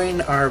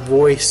join our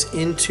voice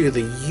into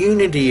the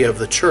unity of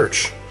the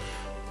church.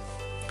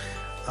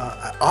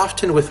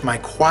 Often with my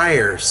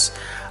choirs,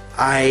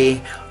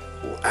 I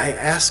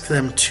ask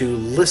them to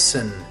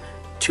listen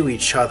to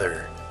each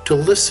other, to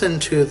listen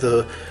to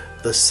the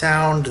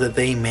sound that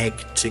they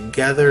make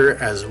together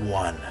as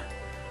one.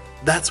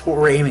 That's what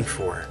we're aiming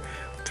for.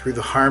 Through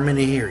the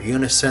harmony or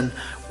unison,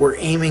 we're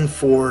aiming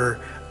for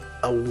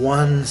a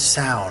one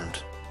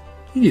sound.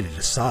 You need to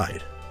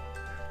decide,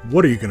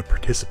 what are you going to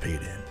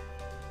participate in?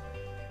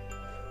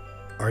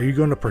 Are you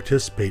going to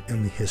participate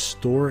in the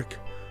historic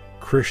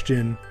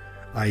Christian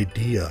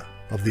idea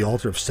of the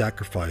altar of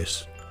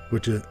sacrifice,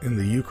 which is in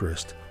the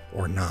Eucharist,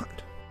 or not?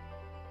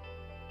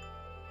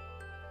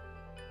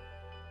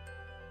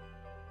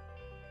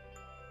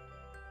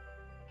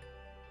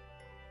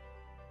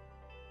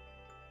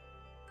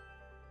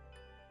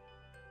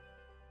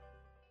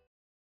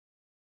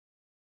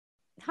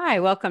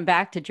 Hi, welcome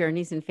back to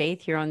Journeys in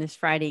Faith here on this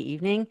Friday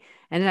evening.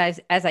 And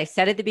as I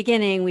said at the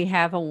beginning, we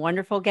have a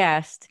wonderful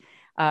guest,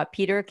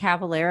 Peter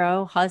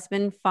Cavallaro,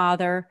 husband,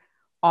 father,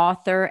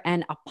 author,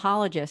 and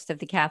apologist of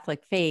the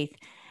Catholic faith.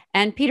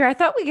 And Peter, I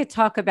thought we could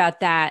talk about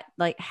that.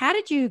 Like, how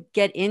did you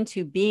get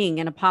into being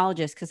an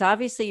apologist? Because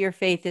obviously your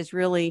faith is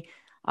really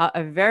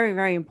a very,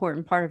 very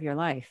important part of your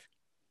life.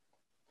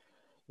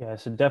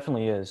 Yes, it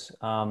definitely is.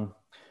 I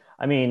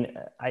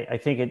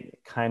think it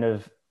kind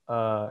of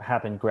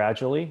happened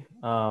gradually.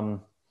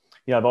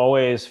 I've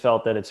always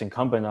felt that it's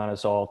incumbent on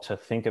us all to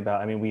think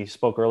about, we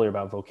spoke earlier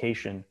about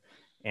vocation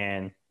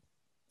and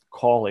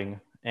calling,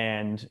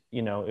 and,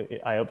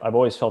 I've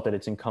always felt that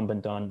it's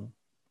incumbent on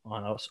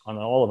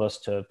all of us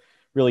to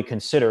really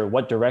consider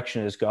what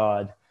direction is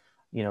God,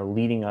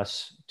 leading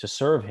us to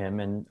serve him.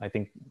 And I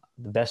think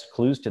the best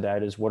clues to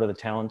that is what are the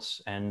talents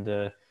and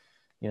the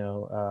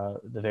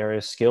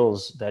various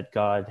skills that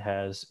God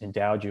has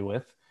endowed you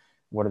with.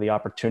 What are the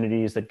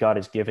opportunities that God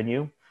has given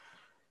you?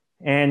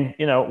 And,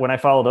 when I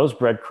follow those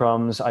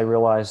breadcrumbs, I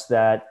realized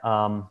that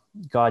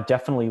God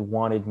definitely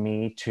wanted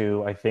me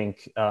to, I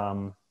think,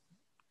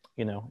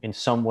 in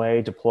some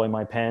way deploy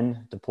my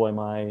pen, deploy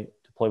my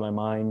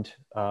mind,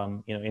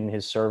 in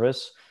his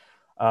service.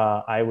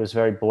 I was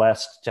very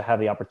blessed to have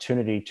the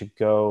opportunity to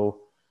go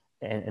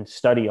and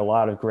study a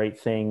lot of great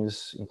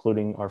things,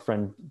 including our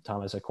friend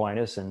Thomas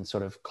Aquinas and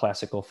sort of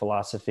classical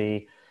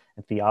philosophy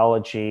and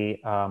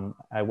theology.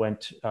 I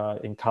went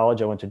in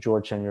college, I went to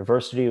Georgetown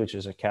University, which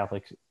is a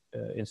Catholic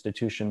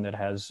institution that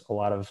has a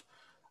lot of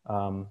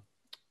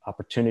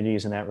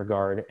opportunities in that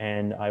regard.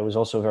 And I was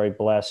also very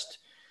blessed,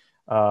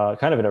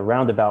 kind of in a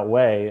roundabout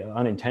way,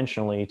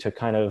 unintentionally, to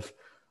kind of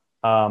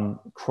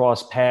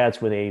cross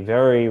paths with a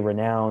very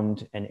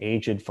renowned and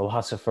aged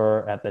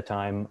philosopher at the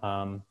time,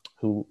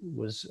 who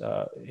was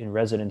in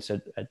residence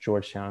at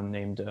Georgetown,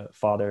 named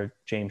Father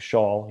James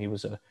Schall. He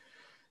was a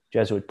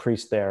Jesuit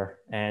priest there,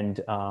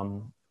 and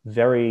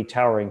very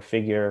towering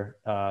figure,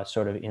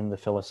 sort of in the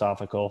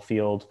philosophical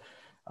field.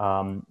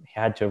 He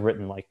had to have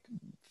written like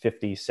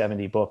 50,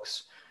 70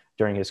 books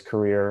during his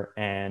career,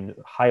 and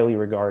highly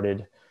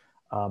regarded,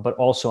 but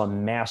also a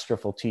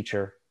masterful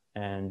teacher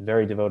and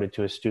very devoted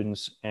to his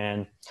students.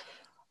 And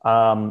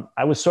I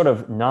was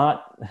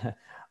not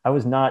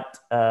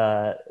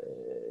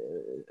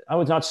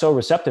so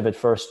receptive at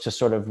first to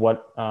sort of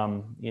what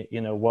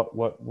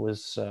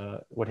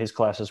his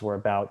classes were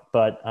about.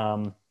 But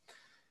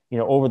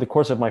over the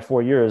course of my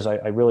 4 years,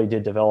 I really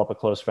did develop a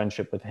close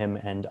friendship with him.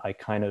 And I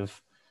kind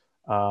of,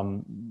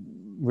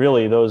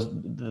 really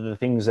the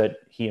things that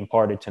he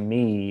imparted to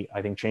me,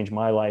 I think changed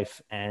my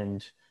life,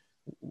 and,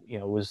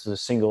 was the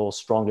single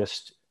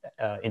strongest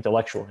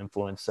intellectual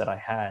influence that I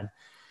had.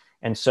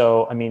 And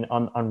so, I mean,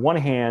 on one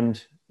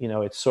hand,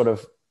 it's sort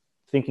of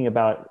thinking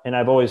about, and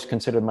I've always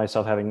considered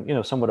myself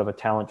having, somewhat of a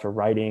talent for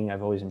writing.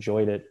 I've always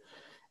enjoyed it.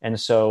 And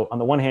so on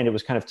the one hand, it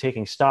was kind of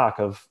taking stock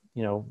of,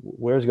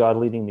 where's God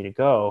leading me to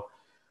go?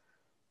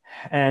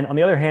 And on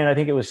the other hand, I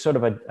think it was sort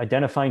of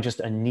identifying just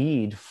a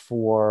need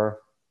for,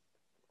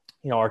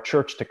 our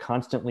church to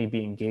constantly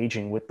be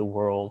engaging with the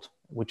world,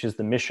 which is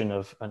the mission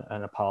of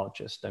an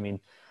apologist. I mean,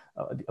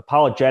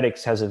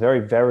 apologetics has a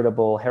very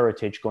veritable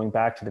heritage going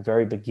back to the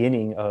very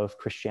beginning of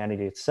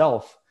Christianity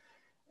itself.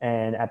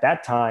 And at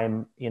that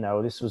time,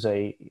 this was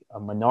a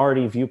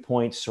minority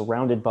viewpoint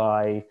surrounded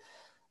by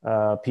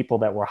people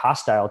that were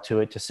hostile to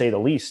it, to say the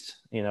least,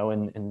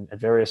 and at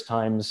various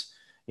times,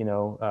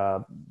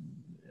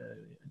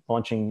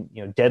 launching,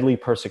 deadly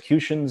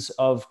persecutions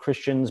of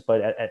Christians.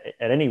 But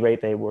at any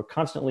rate, they were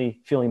constantly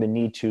feeling the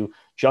need to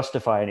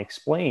justify and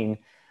explain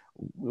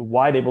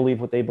why they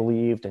believed what they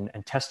believed,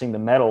 and testing the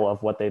mettle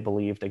of what they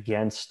believed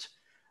against,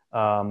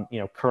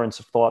 currents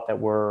of thought that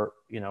were,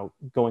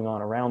 going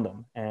on around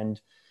them. And,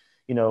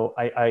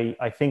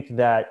 I think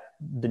that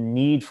the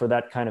need for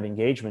that kind of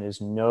engagement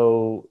is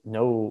no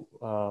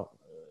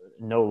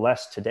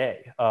less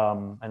today.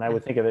 And I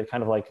would think of it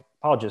kind of like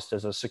apologists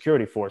as a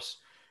security force,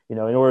 in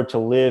order to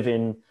live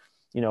in,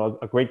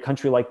 a great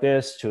country like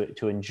this,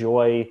 to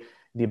enjoy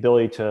the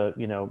ability to,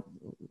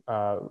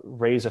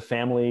 raise a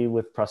family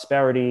with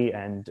prosperity,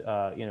 and,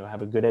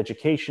 have a good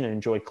education, and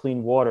enjoy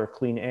clean water,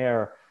 clean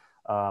air,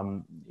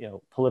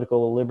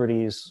 political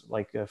liberties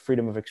like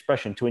freedom of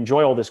expression. To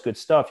enjoy all this good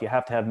stuff, you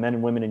have to have men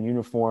and women in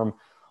uniform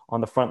on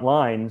the front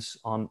lines,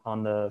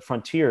 on the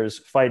frontiers,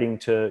 fighting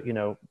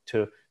to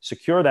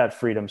secure that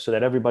freedom, so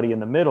that everybody in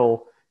the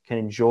middle can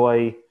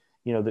enjoy,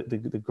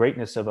 the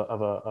greatness of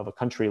a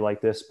country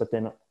like this. But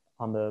then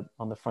on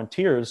the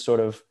frontiers, sort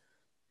of,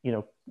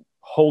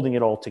 holding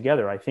it all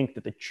together. I think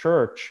that the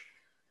church,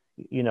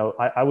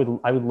 I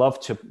would love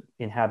to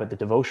inhabit the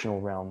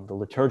devotional realm, the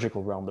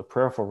liturgical realm, the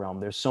prayerful realm.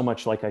 There's so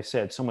much, like I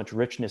said, so much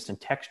richness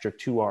and texture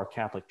to our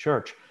Catholic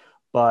Church.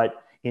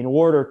 But in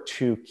order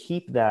to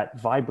keep that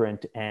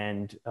vibrant,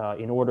 and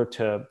in order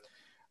to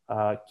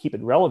keep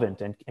it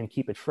relevant and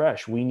keep it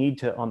fresh, we need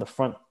to, on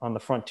the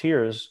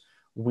frontiers,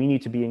 we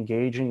need to be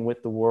engaging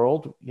with the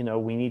world.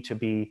 We need to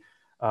be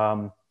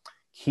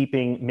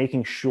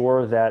making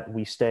sure that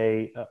we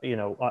stay,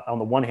 on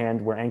the one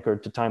hand, we're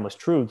anchored to timeless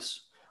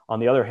truths. On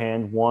the other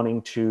hand,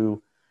 wanting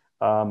to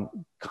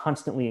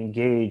constantly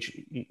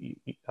engage,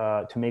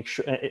 to make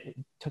sure,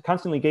 to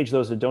constantly engage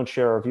those that don't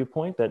share our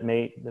viewpoint, that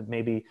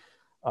maybe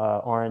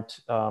aren't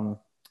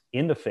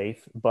in the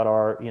faith, but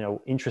are,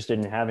 interested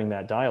in having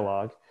that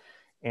dialogue.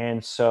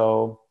 And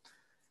so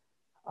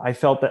I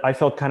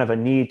felt kind of a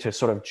need to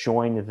sort of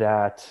join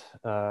that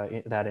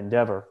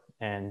endeavor,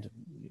 and,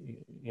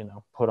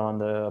 put on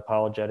the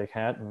apologetic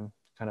hat and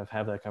kind of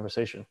have that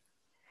conversation.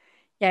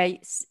 Yeah,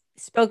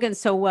 spoken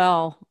so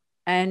well.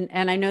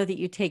 And I know that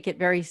you take it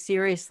very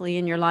seriously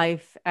in your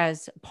life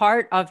as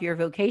part of your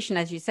vocation.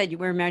 As you said, you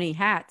wear many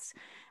hats.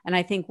 And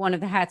I think one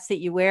of the hats that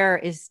you wear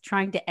is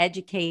trying to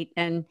educate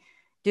and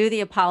do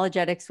the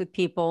apologetics with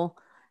people.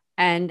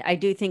 And I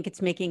do think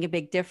it's making a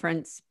big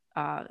difference.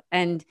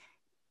 And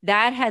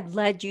that had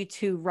led you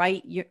to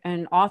write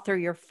and author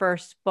your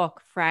first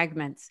book,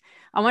 Fragments.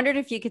 I wondered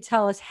if you could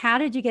tell us, how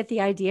did you get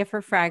the idea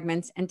for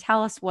Fragments, and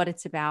tell us what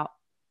it's about?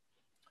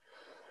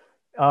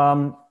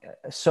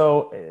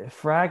 So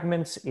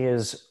Fragments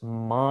is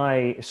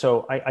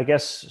I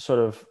guess sort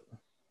of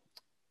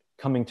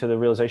coming to the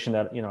realization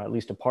that, at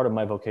least a part of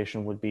my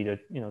vocation would be to,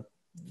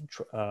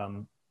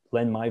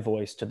 lend my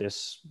voice to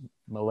this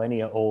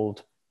millennia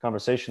old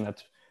conversation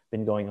that's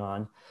been going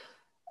on.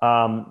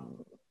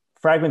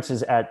 Fragments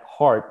is at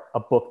heart a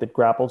book that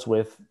grapples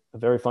with a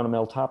very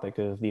fundamental topic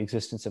of the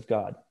existence of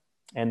God.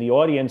 And the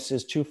audience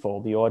is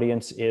twofold. The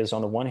audience is,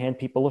 on the one hand,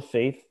 people of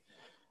faith,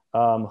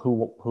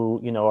 who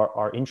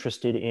are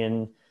interested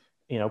in,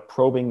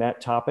 probing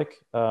that topic.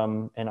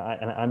 And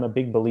I'm a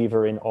big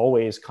believer in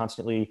always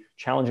constantly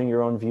challenging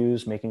your own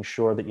views, making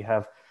sure that you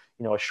have,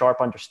 a sharp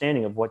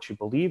understanding of what you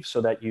believe, so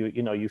that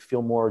you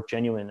feel more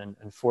genuine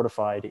and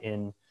fortified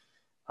in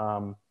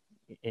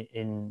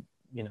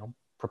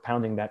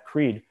propounding that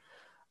creed.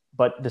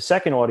 But the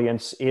second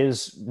audience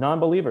is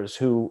non-believers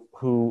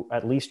who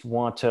at least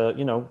want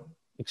to,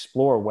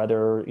 explore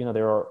whether,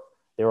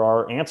 there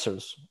are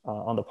answers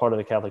on the part of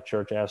the Catholic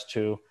Church as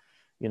to,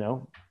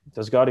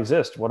 does God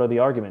exist? What are the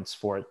arguments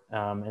for it?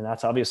 And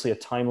that's obviously a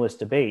timeless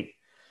debate.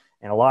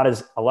 And a lot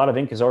of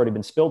ink has already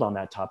been spilled on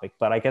that topic.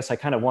 But I guess I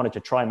kind of wanted to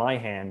try my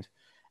hand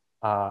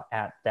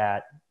at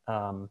that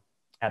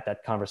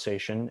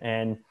conversation.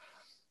 And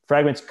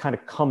Fragments kind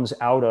of comes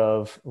out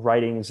of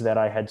writings that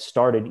I had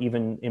started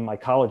even in my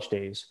college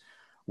days,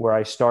 where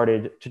I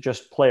started to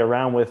just play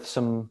around with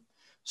some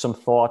some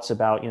thoughts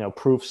about,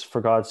 proofs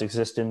for God's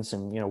existence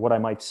and, what I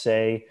might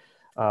say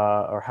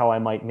or how I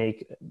might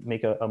make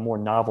a more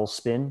novel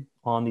spin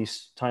on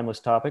these timeless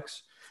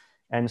topics.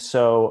 And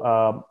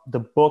so the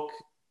book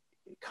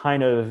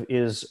kind of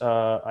is,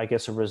 I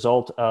guess, a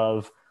result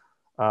of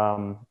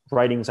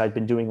writings I've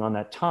been doing on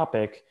that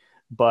topic,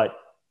 but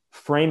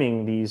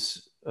framing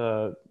these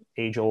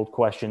age-old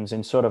questions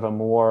in sort of a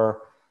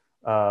more,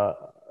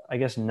 I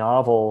guess,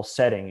 novel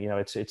setting.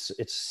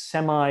 It's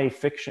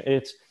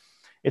semi-fiction.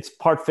 It's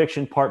part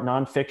fiction, part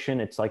nonfiction.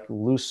 It's like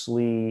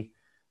loosely,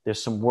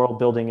 there's some world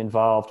building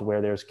involved where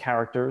there's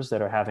characters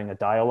that are having a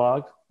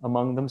dialogue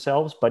among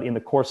themselves. But in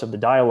the course of the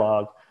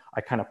dialogue,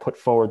 I kind of put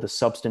forward the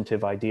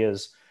substantive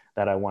ideas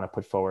that I want to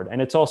put forward. And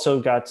it's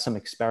also got some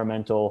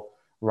experimental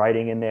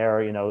writing in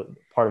there.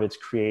 Part of it's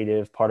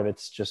creative, part of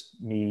it's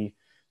just me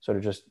sort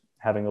of just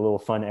having a little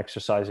fun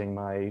exercising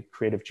my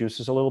creative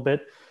juices a little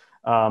bit.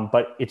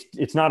 But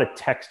it's not a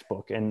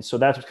textbook. And so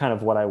that's kind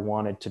of what I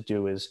wanted to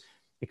do, is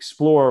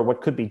explore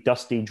what could be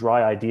dusty,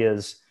 dry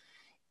ideas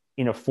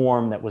in a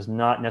form that was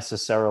not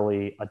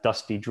necessarily a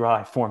dusty,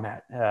 dry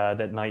format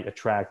that might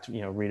attract,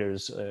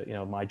 readers,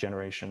 my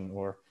generation,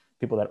 or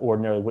people that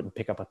ordinarily wouldn't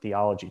pick up a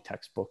theology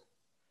textbook.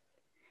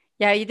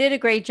 Yeah, you did a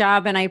great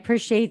job. And I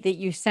appreciate that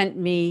you sent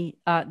me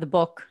the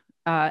book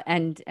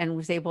and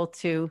was able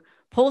to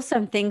pull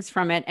some things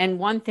from it. And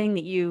one thing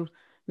that you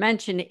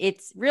mentioned,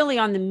 it's really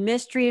on the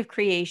mystery of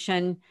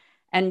creation.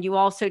 And you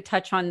also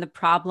touch on the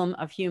problem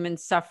of human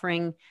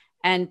suffering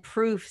and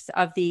proofs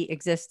of the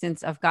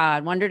existence of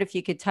God. Wondered if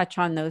you could touch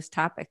on those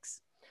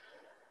topics.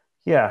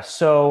 Yeah.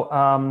 So,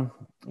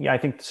 I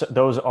think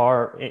those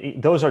are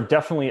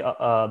definitely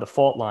the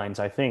fault lines,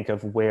 I think,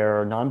 of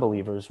where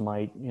non-believers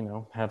might,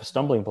 have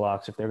stumbling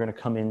blocks if they're going to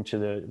come into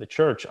the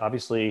church.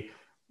 Obviously,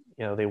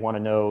 they want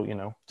to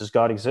know, does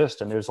God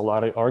exist? And there's a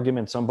lot of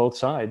arguments on both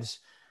sides.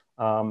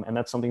 And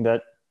that's something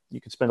that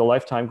you could spend a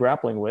lifetime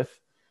grappling with.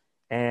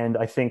 And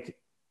I think,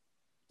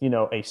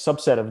 a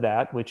subset of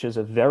that, which is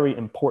a very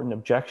important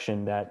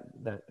objection that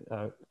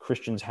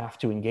Christians have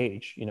to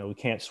engage, we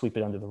can't sweep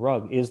it under the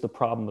rug, is the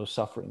problem of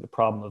suffering, the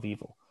problem of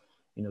evil,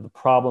 the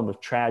problem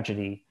of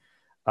tragedy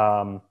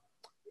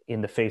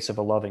in the face of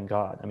a loving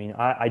God. I mean,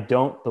 I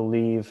don't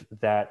believe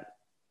that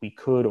we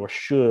could or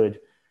should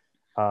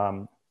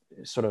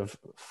sort of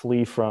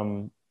flee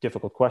from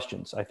difficult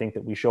questions. I think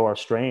that we show our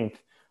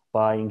strength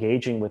by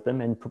engaging with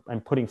them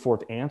and putting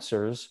forth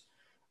answers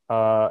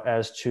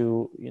as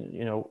to,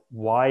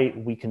 why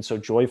we can so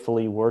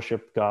joyfully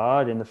worship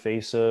God in the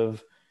face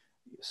of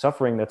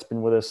suffering that's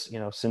been with us,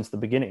 since the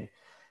beginning.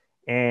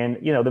 And,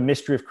 the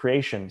mystery of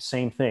creation,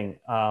 same thing.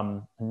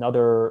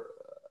 Another,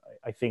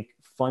 I think,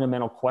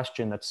 fundamental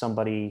question that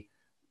somebody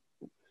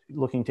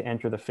looking to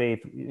enter the faith,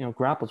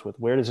 grapples with: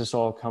 where does this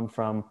all come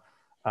from?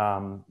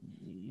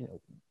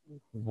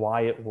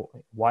 Why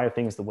are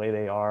things the way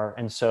they are?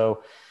 And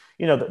so,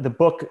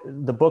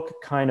 the book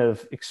kind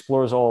of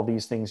explores all of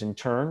these things in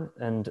turn.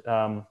 And,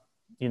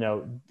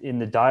 in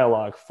the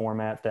dialogue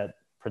format that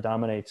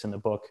predominates in the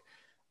book.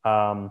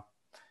 And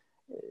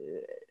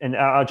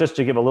just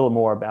to give a little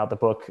more about the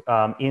book,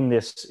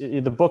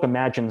 the book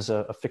imagines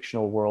a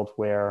fictional world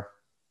where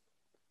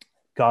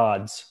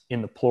gods,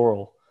 in the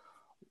plural,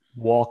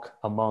 walk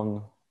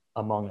among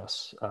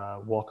us,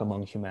 walk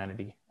among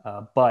humanity.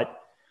 But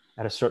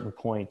at a certain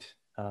point,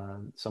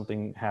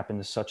 something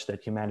happens such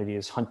that humanity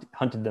has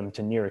hunted them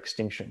to near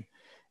extinction.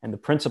 And the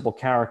principal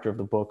character of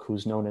the book,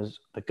 who's known as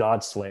the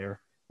God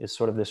Slayer, is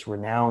sort of this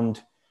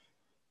renowned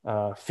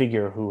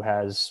figure who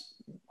has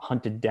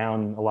hunted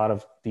down a lot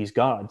of these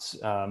gods.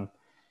 And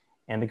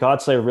the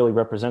God Slayer really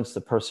represents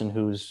the person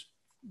who's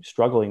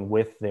struggling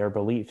with their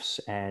beliefs.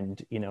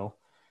 And,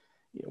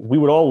 we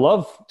would all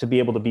love to be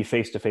able to be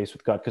face to face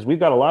with God, because we've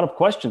got a lot of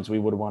questions we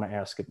would want to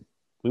ask him.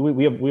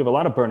 We have a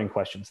lot of burning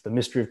questions: the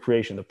mystery of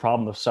creation, the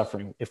problem of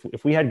suffering.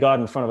 If we had God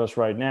in front of us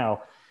right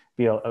now, it'd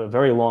be a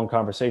very long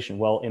conversation.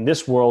 Well, in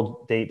this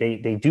world,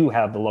 they do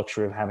have the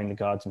luxury of having the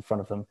gods in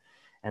front of them,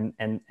 and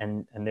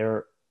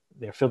they're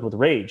filled with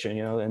rage,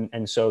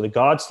 and so the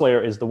God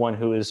Slayer is the one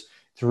who is,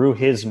 through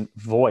his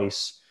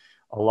voice,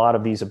 a lot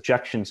of these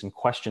objections and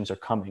questions are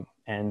coming,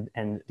 and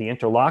the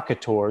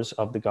interlocutors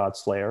of the God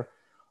Slayer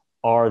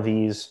are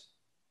the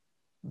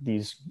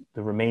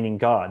remaining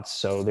gods.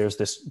 So there's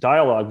this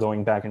dialogue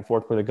going back and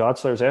forth where the God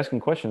Slayer is asking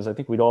questions I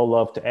think we'd all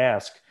love to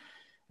ask,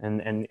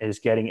 and is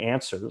getting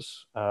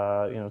answers,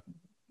 to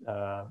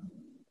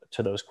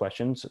those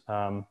questions.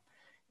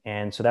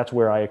 And so that's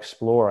where I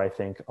explore, I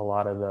think, a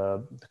lot of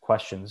the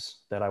questions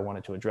that I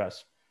wanted to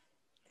address.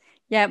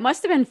 Yeah, it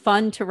must have been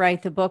fun to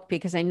write the book,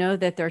 because I know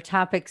that there are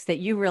topics that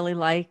you really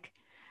like.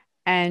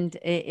 And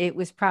it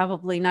was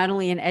probably not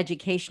only an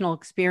educational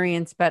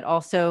experience, but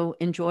also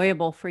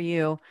enjoyable for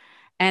you.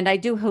 And I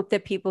do hope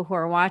that people who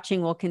are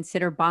watching will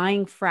consider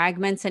buying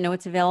Fragments. I know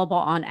it's available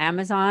on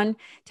Amazon.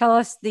 Tell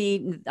us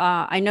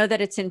I know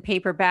that it's in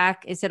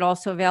paperback. Is it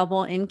also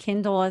available in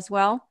Kindle as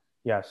well?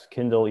 Yes,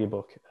 Kindle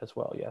ebook as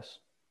well, yes.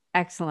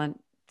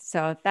 Excellent.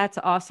 So that's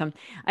awesome.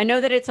 I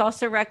know that it's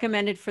also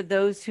recommended for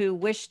those who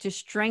wish to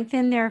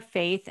strengthen their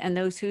faith and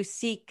those who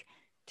seek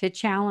to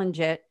challenge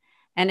it.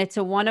 And it's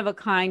a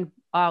one-of-a-kind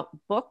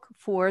book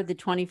for the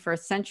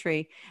 21st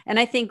century. And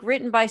I think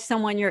written by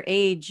someone your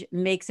age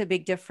makes a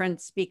big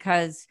difference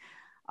because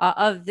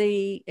of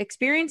the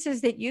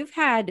experiences that you've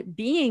had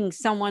being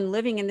someone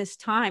living in this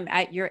time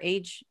at your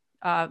age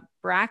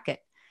bracket,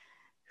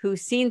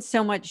 who's seen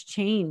so much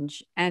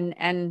change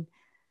and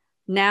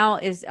now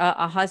is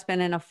a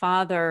husband and a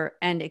father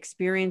and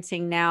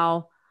experiencing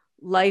now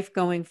life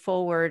going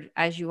forward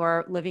as you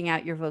are living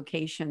out your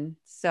vocation.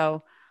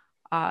 So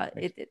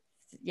it's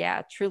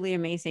truly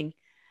amazing.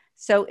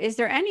 So is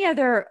there any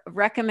other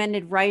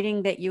recommended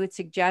writing that you would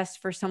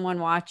suggest for someone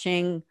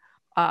watching?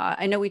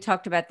 I know we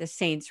talked about the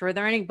saints. Were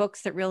there any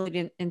books that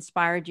really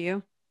inspired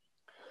you?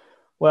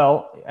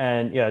 Well,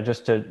 and yeah,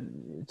 just to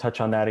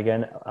touch on that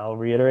again, I'll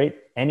reiterate,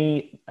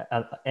 any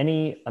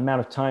amount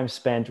of time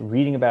spent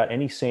reading about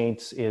any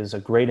saints is a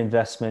great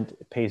investment.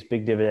 It pays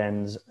big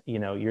dividends. You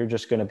know, you're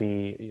just going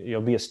to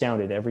you'll be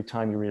astounded every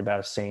time you read about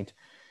a saint.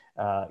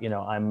 You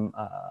know, I'm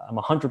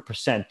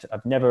 100%.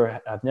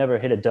 I've never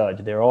hit a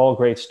dud. They're all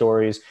great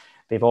stories.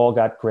 They've all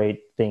got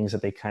great things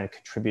that they kind of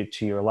contribute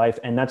to your life.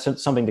 And that's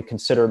something to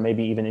consider,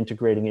 maybe even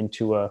integrating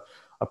into a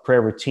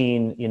prayer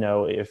routine, you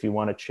know, if you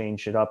want to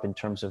change it up in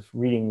terms of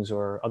readings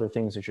or other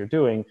things that you're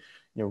doing,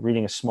 you know,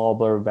 reading a small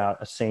blurb about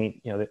a saint,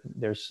 you know,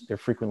 they're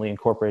frequently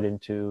incorporated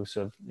into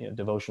sort of, you know,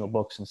 devotional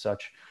books and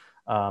such.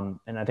 And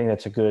I think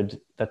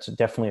that's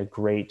definitely a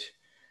great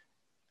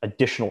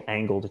additional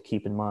angle to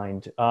keep in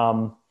mind.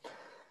 I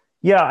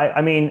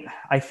mean,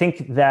 I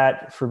think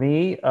that for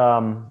me,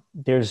 I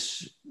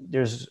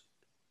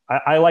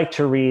like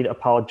to read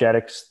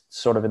apologetics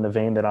sort of in the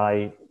vein that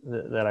I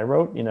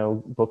wrote, you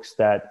know, books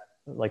that,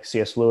 like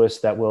C.S. Lewis,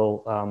 that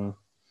will,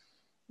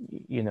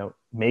 you know,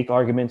 make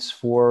arguments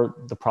for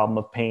the problem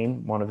of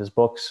pain, one of his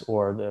books,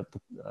 or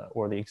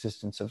the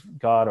existence of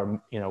God,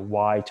 or, you know,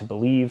 why to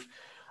believe.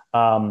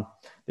 And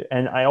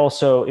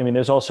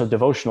there's also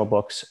devotional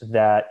books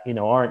that, you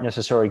know, aren't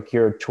necessarily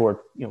geared toward,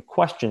 you know,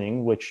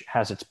 questioning, which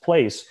has its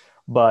place,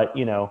 but,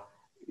 you know,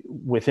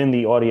 within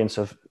the audience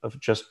of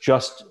just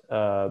you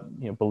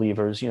know,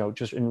 believers, you know,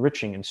 just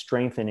enriching and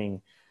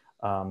strengthening,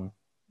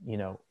 you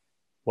know,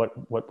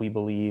 what we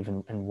believe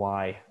and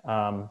why.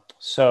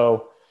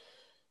 So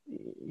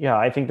yeah,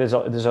 I think there's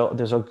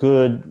a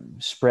good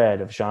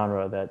spread of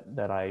genre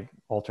that I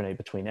alternate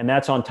between, and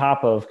that's on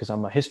top of, because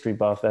I'm a history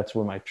buff, that's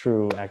where my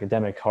true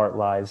academic heart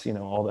lies, you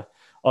know, all the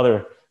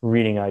other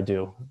reading I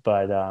do.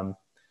 But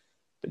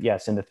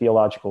yes, in the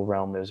theological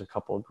realm, there's a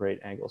couple of great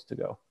angles to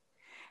go.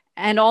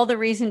 And all the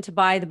reason to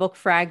buy the book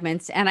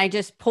Fragments. And I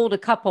just pulled a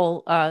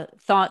couple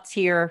thoughts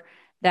here: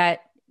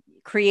 that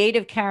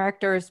creative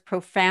characters,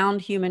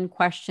 profound human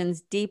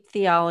questions, deep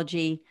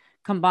theology,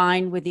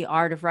 combined with the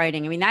art of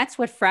writing. I mean, that's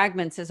what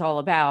Fragments is all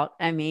about.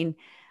 I mean,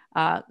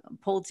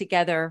 pulled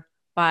together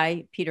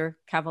by Peter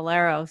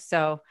Cavallaro.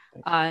 So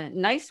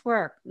nice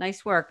work.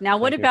 Now,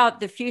 what about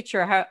the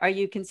future? How, are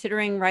you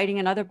considering writing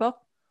another book?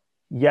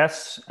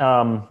 Yes.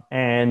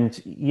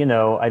 And, you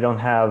know, I don't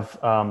have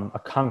a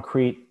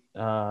concrete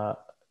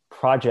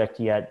project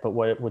yet, but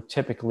what would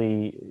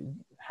typically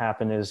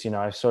happen is, you know,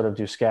 I sort of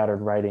do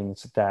scattered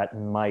writings that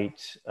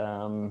might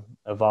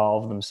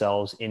evolve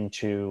themselves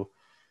into,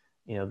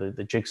 you know,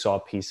 the jigsaw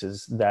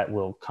pieces that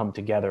will come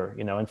together,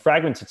 you know. And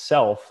Fragments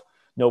itself,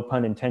 no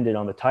pun intended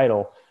on the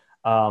title,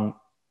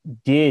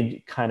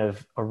 did kind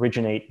of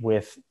originate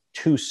with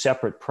two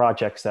separate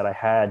projects that I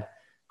had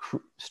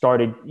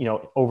started, you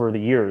know, over the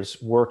years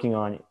working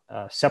on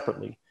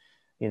separately,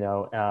 you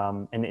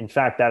know, and in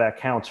fact, that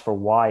accounts for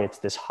why it's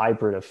this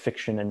hybrid of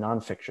fiction and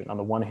nonfiction. On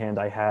the one hand,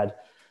 I had,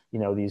 you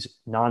know, these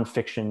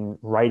nonfiction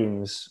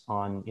writings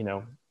on, you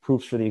know,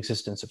 proofs for the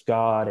existence of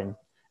God and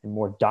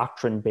more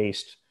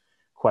doctrine-based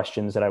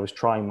questions that I was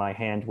trying my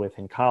hand with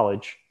in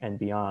college and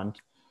beyond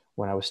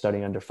when I was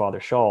studying under Father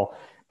Schall.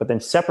 But then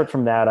separate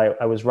from that,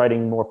 I was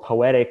writing more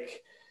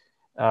poetic,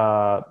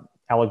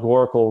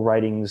 allegorical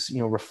writings, you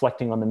know,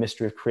 reflecting on the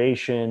mystery of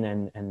creation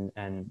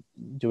and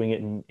doing it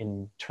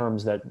in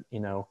terms that, you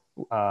know,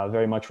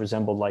 very much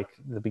resembled like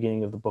the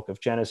beginning of the book of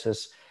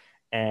Genesis.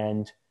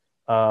 And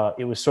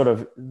it was sort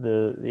of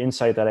the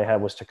insight that I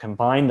had was to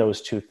combine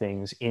those two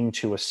things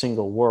into a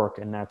single work.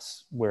 And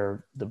that's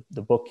where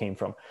the book came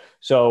from.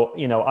 So,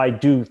 you know, I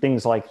do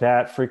things like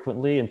that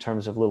frequently in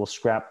terms of little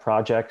scrap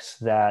projects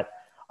that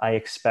I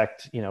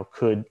expect, you know,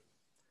 could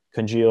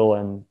congeal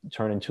and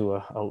turn into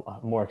a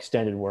more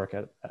extended work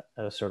at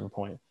a certain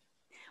point.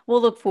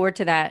 We'll look forward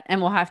to that. And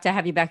we'll have to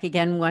have you back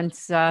again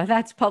once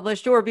that's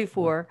published or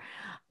before.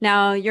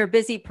 Now, you're a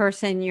busy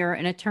person. You're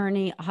an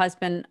attorney, a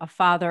husband, a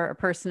father, a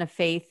person of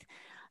faith.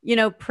 You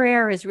know,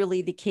 prayer is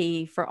really the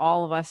key for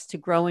all of us to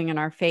growing in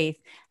our faith.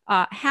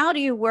 How do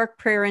you work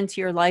prayer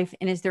into your life?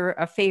 And is there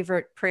a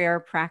favorite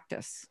prayer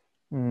practice?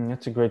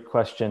 That's a great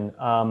question.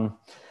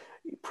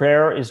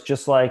 Prayer is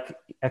just like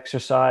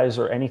exercise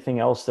or anything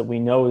else that we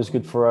know is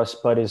good for us,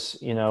 but is,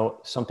 you know,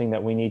 something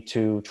that we need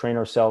to train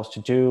ourselves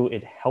to do.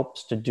 It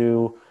helps to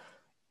do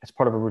as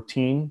part of a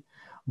routine.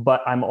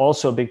 But I'm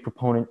also a big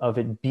proponent of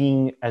it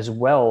being as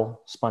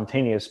well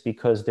spontaneous,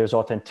 because there's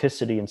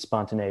authenticity and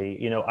spontaneity.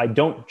 You know, I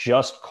don't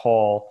just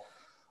call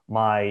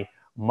my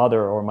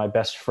mother or my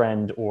best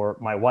friend or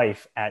my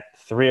wife at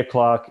 3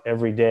 o'clock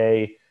every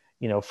day,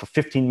 you know, for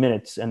 15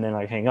 minutes and then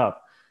I hang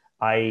up.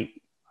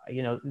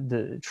 You know,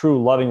 the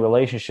true loving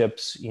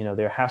relationships, you know,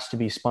 there has to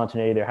be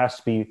spontaneity. There has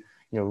to be,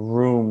 you know,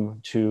 room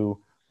to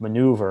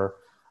maneuver.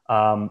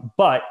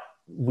 But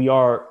we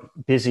are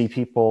busy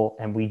people,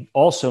 and we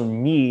also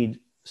need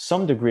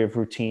some degree of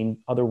routine.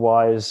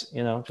 Otherwise,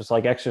 you know, just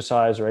like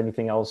exercise or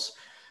anything else,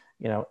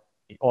 you know,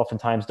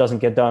 oftentimes doesn't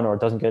get done, or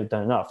doesn't get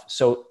done enough.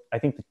 So I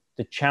think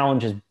the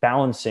challenge is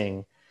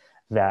balancing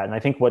that. And I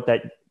think what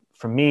that,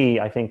 for me,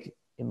 I think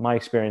in my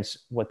experience,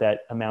 what that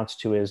amounts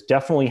to is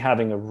definitely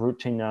having a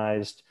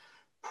routinized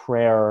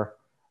prayer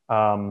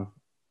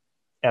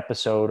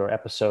episode or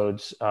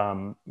episodes.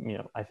 You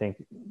know, I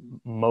think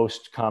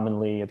most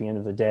commonly at the end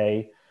of the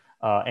day,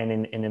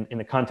 and in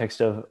the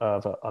context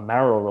of a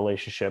marital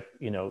relationship,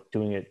 you know,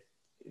 doing it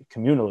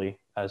communally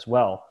as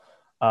well.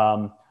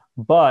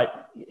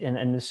 But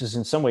this is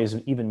in some ways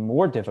even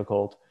more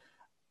difficult,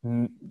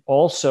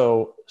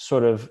 also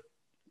sort of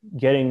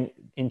getting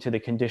into the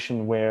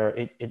condition where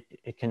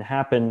it can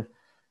happen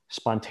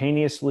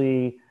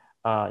spontaneously,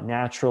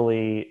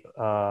 naturally,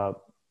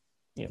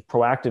 you know,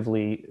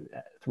 proactively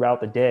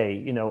throughout the day.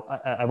 You know,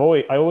 I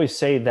always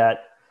say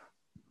that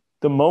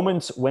the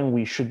moments when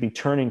we should be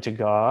turning to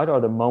God are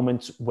the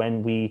moments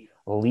when we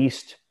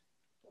least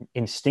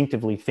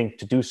instinctively think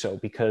to do so,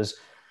 because,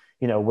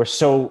 you know, we're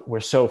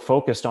so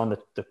focused on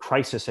the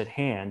crisis at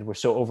hand. We're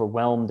so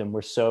overwhelmed, and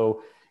we're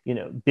so, you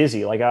know,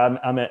 busy. Like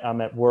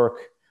I'm at work,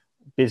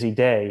 busy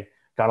day,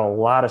 got a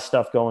lot of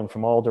stuff going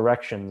from all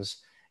directions,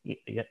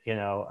 you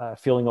know,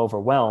 feeling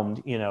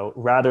overwhelmed, you know,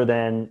 rather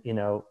than, you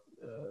know,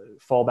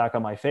 fall back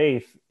on my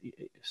faith.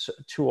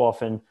 Too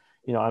often,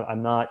 you know,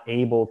 I'm not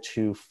able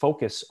to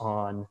focus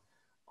on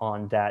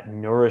that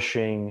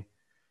nourishing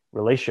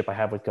relationship I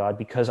have with God,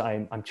 because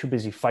I'm too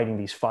busy fighting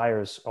these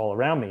fires all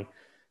around me.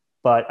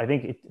 But I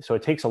think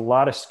it takes a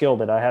lot of skill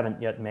that I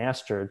haven't yet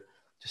mastered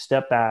to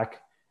step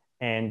back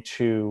and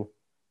to,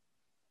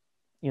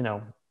 you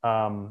know,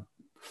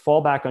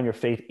 fall back on your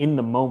faith in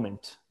the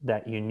moment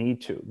that you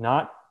need to,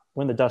 not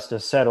when the dust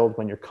has settled,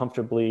 when you're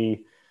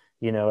comfortably,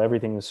 you know,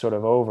 everything is sort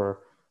of over,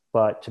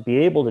 but to be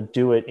able to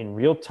do it in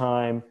real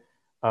time,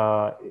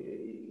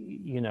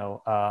 you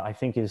know, I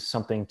think is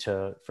something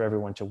for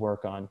everyone to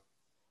work on.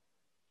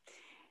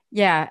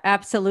 Yeah,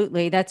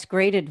 absolutely. That's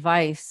great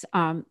advice.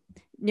 You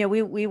know,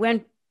 we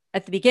went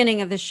at the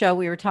beginning of the show,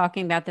 we were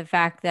talking about the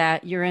fact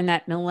that you're in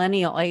that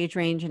millennial age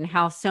range, and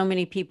how so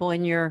many people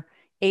in your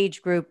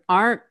age group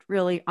aren't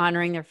really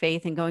honoring their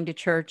faith and going to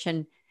church,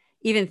 and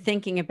even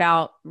thinking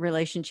about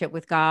relationship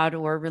with God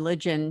or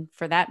religion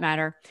for that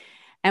matter.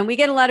 And we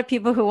get a lot of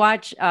people who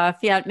watch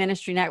Fiat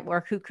Ministry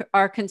Network who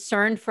are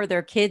concerned for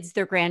their kids,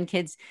 their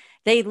grandkids.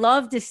 They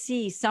love to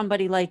see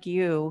somebody like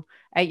you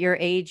at your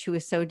age who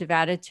is so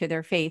devoted to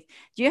their faith.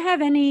 Do you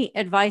have any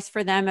advice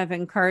for them of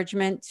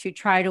encouragement to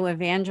try to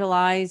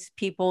evangelize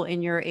people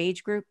in your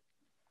age group?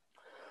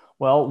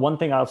 Well, one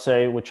thing I'll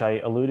say, which I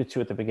alluded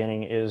to at the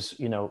beginning, is,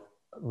 you know,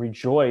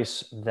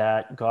 rejoice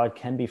that God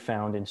can be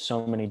found in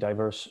so many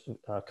diverse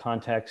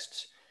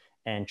contexts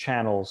and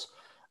channels.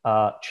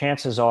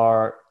 Chances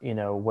are, you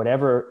know,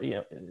 whatever, you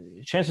know,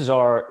 chances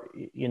are,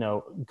 you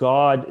know,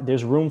 God,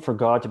 there's room for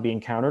God to be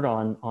encountered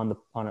on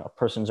a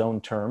person's own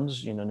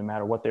terms, you know, no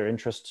matter what their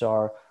interests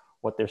are,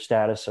 what their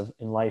status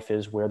in life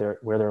is, where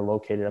they're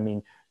located. I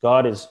mean,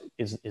 God is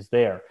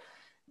there.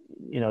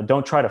 You know,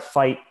 don't try to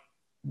fight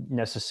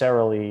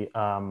necessarily,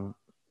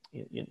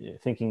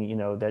 thinking, you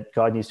know, that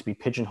God needs to be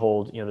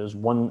pigeonholed. You know, there's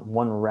one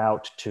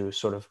route to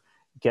sort of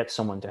get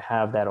someone to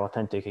have that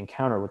authentic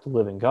encounter with the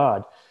living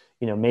God.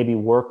 You know, maybe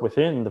work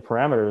within the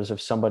parameters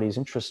of somebody's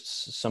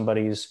interests,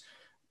 somebody's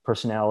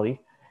personality,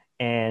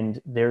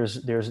 and there's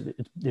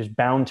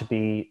bound to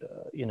be,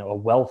 you know, a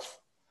wealth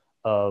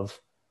of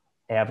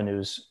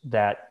avenues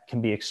that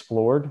can be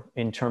explored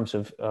in terms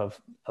of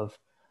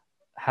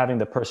having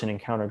the person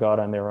encounter God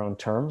on their own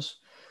terms.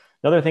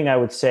 Another thing I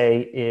would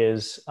say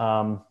is,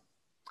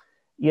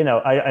 you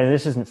know,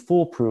 this isn't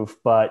foolproof,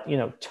 but, you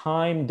know,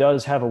 time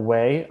does have a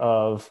way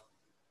of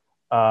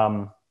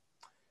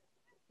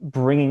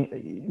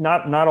bringing,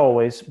 not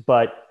always,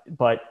 but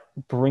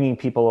bringing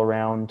people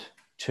around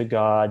to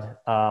God,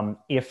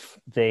 if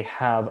they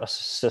have a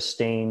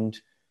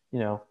sustained, you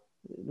know,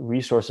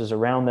 resources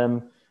around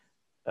them,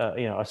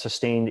 you know, a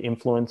sustained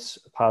influence,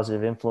 a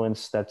positive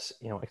influence that's,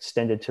 you know,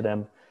 extended to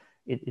them.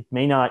 It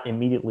may not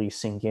immediately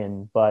sink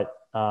in, but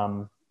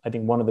I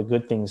think one of the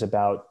good things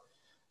about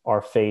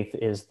our faith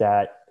is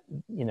that,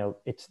 you know,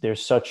 it's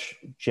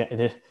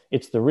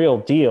the real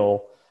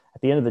deal. At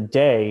the end of the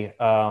day,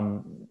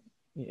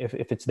 if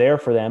it's there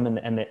for them,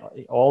 and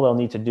all they'll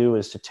need to do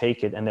is to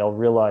take it, and they'll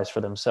realize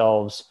for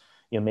themselves,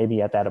 you know,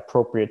 maybe at that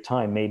appropriate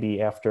time,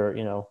 maybe after,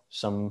 you know,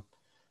 some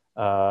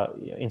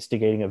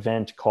instigating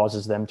event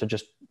causes them to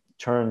just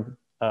turn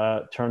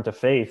to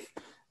faith.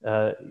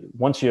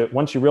 Once you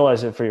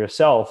realize it for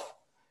yourself,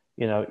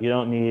 you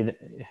don't need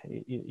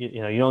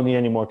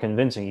any more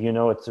convincing.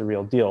 It's the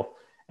real deal.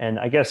 And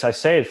I guess I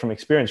say it from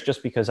experience,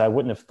 just because I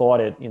wouldn't have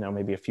thought it,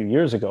 maybe a few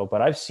years ago,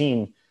 but I've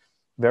seen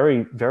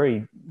very,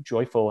 very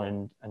joyful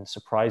and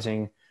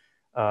surprising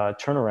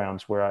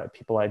turnarounds where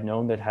people I'd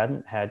known that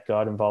hadn't had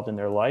God involved in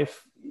their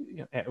life,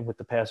 with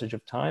the passage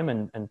of time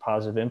and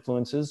positive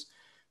influences,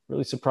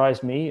 really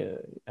surprised me,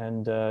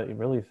 and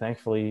really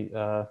thankfully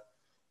now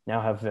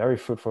have very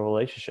fruitful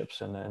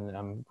relationships, and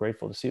I'm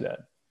grateful to see that.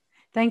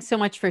 Thanks so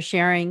much for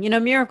sharing.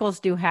 Miracles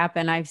do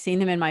happen. I've seen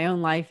them in my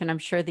own life, and I'm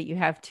sure that you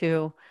have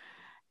too.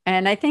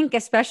 And I think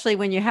especially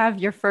when you have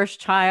your first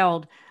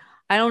child,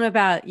 I don't know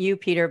about you,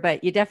 Peter,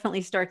 but you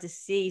definitely start to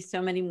see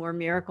so many more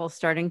miracles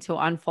starting to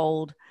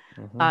unfold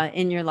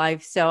in your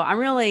life. So I'm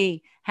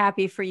really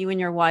happy for you and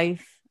your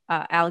wife,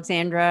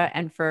 Alexandra,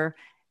 and for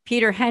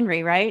Peter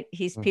Henry, right?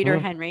 He's Peter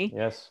Henry.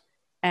 Yes.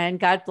 And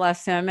God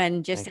bless him.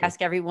 And just Thank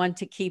ask everyone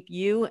to keep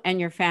you and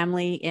your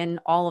family in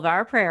all of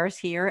our prayers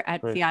here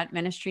at Fiat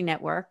Ministry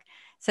Network.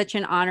 Such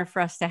an honor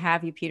for us to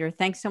have you, Peter.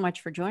 Thanks so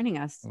much for joining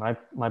us.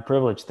 My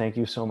privilege. Thank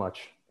you so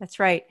much. That's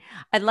right.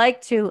 I'd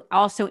like to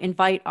also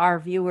invite our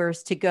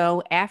viewers to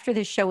go after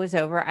the show is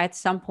over at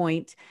some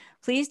point.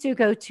 Please do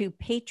go to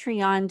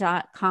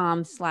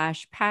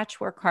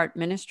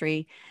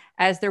patreon.com/patchworkheartministry,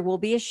 as there will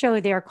be a show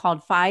there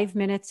called 5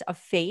 Minutes of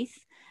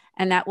Faith.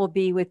 And that will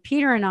be with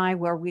Peter and I,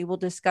 where we will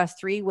discuss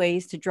 3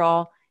 ways to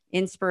draw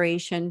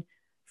inspiration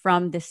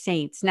from the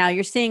saints. Now,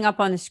 you're seeing up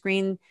on the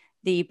screen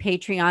the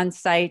Patreon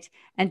site.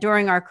 And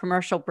during our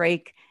commercial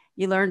break,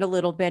 you learned a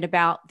little bit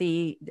about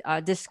the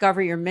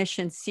Discover Your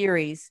Mission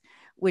series,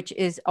 which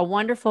is a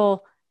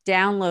wonderful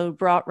download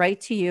brought right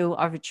to you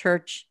of a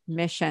church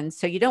mission.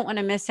 So you don't want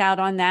to miss out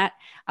on that.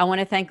 I want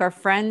to thank our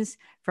friends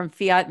from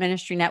Fiat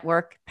Ministry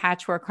Network,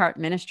 Patchwork Heart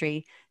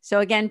Ministry. So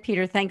again,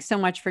 Peter, thanks so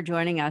much for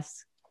joining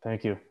us.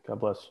 Thank you.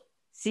 God bless.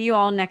 See you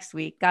all next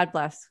week. God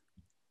bless.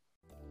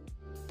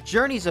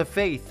 Journeys of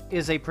Faith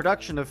is a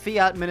production of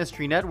Fiat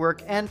Ministry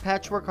Network and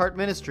Patchwork Heart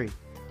Ministry.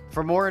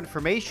 For more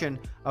information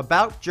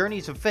about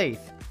Journeys of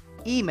Faith,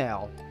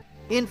 email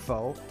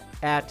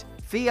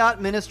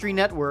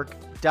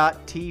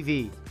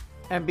info@fiatministrynetwork.tv.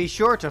 And be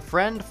sure to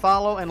friend,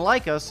 follow, and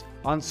like us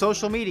on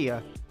social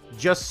media.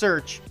 Just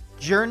search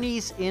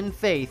Journeys in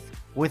Faith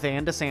with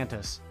Ann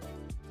DeSantis.